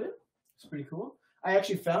 I love it. It's pretty cool. I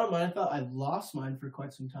actually found mine. I thought I lost mine for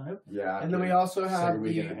quite some time. Yeah. And then we also have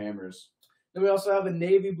weekend of hammers. Then we also have a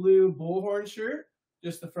navy blue bullhorn shirt.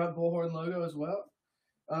 Just the front bullhorn logo as well.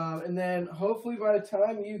 And then hopefully by the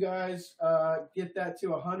time you guys get that to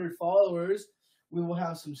 100 followers, we will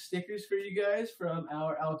have some stickers for you guys from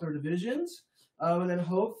our outdoor divisions. And then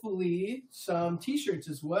hopefully some T-shirts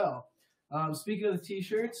as well. Speaking of the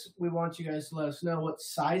T-shirts, we want you guys to let us know what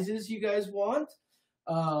sizes you guys want.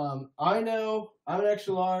 I know I'm an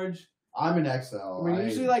extra large. I'm an XL. We're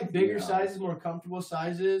usually like bigger sizes, more comfortable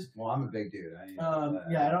sizes. Well, I'm a big dude. I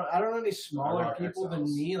don't know any smaller people than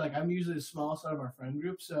me. Like I'm usually the smallest out of our friend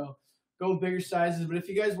group, so go bigger sizes. But if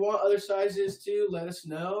you guys want other sizes too, let us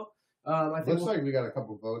know. I think looks like we got a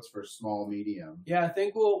couple votes for small, medium. Yeah, I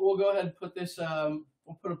think we'll go ahead and put this.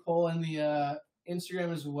 We'll put a poll in the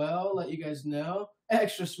Instagram as well. Let you guys know.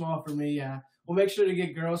 Extra small for me. Yeah, we'll make sure to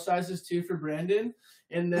get girl sizes too for Brandon,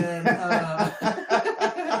 and then.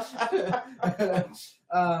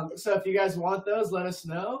 So if you guys want those, let us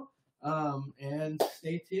know. And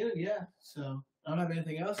stay tuned. Yeah. So I don't have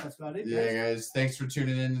anything else. That's about it. Yeah, guys. Thanks for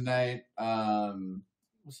tuning in tonight.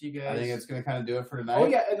 We'll see you guys. I think it's gonna kind of do it for tonight. Oh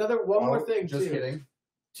yeah, one more thing. Just kidding.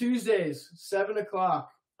 Tuesdays,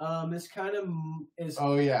 7:00. This kind of is.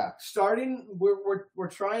 Oh yeah. Starting, we're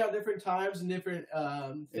trying out different times and different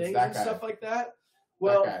things and stuff like that.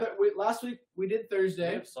 Well, last week we did Thursday.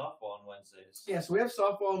 We have softball on Wednesdays. Yeah, so we have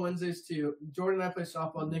softball on Wednesdays too. Jordan and I play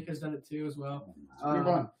softball. Nick has done it too as well. It's pretty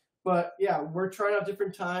fun. But yeah, we're trying out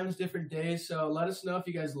different times, different days. So let us know if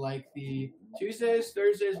you guys like the Tuesdays,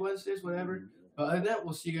 Thursdays, Wednesdays, whatever. But other than that,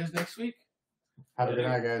 we'll see you guys next week. Have a good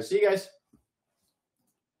night, guys. See you guys.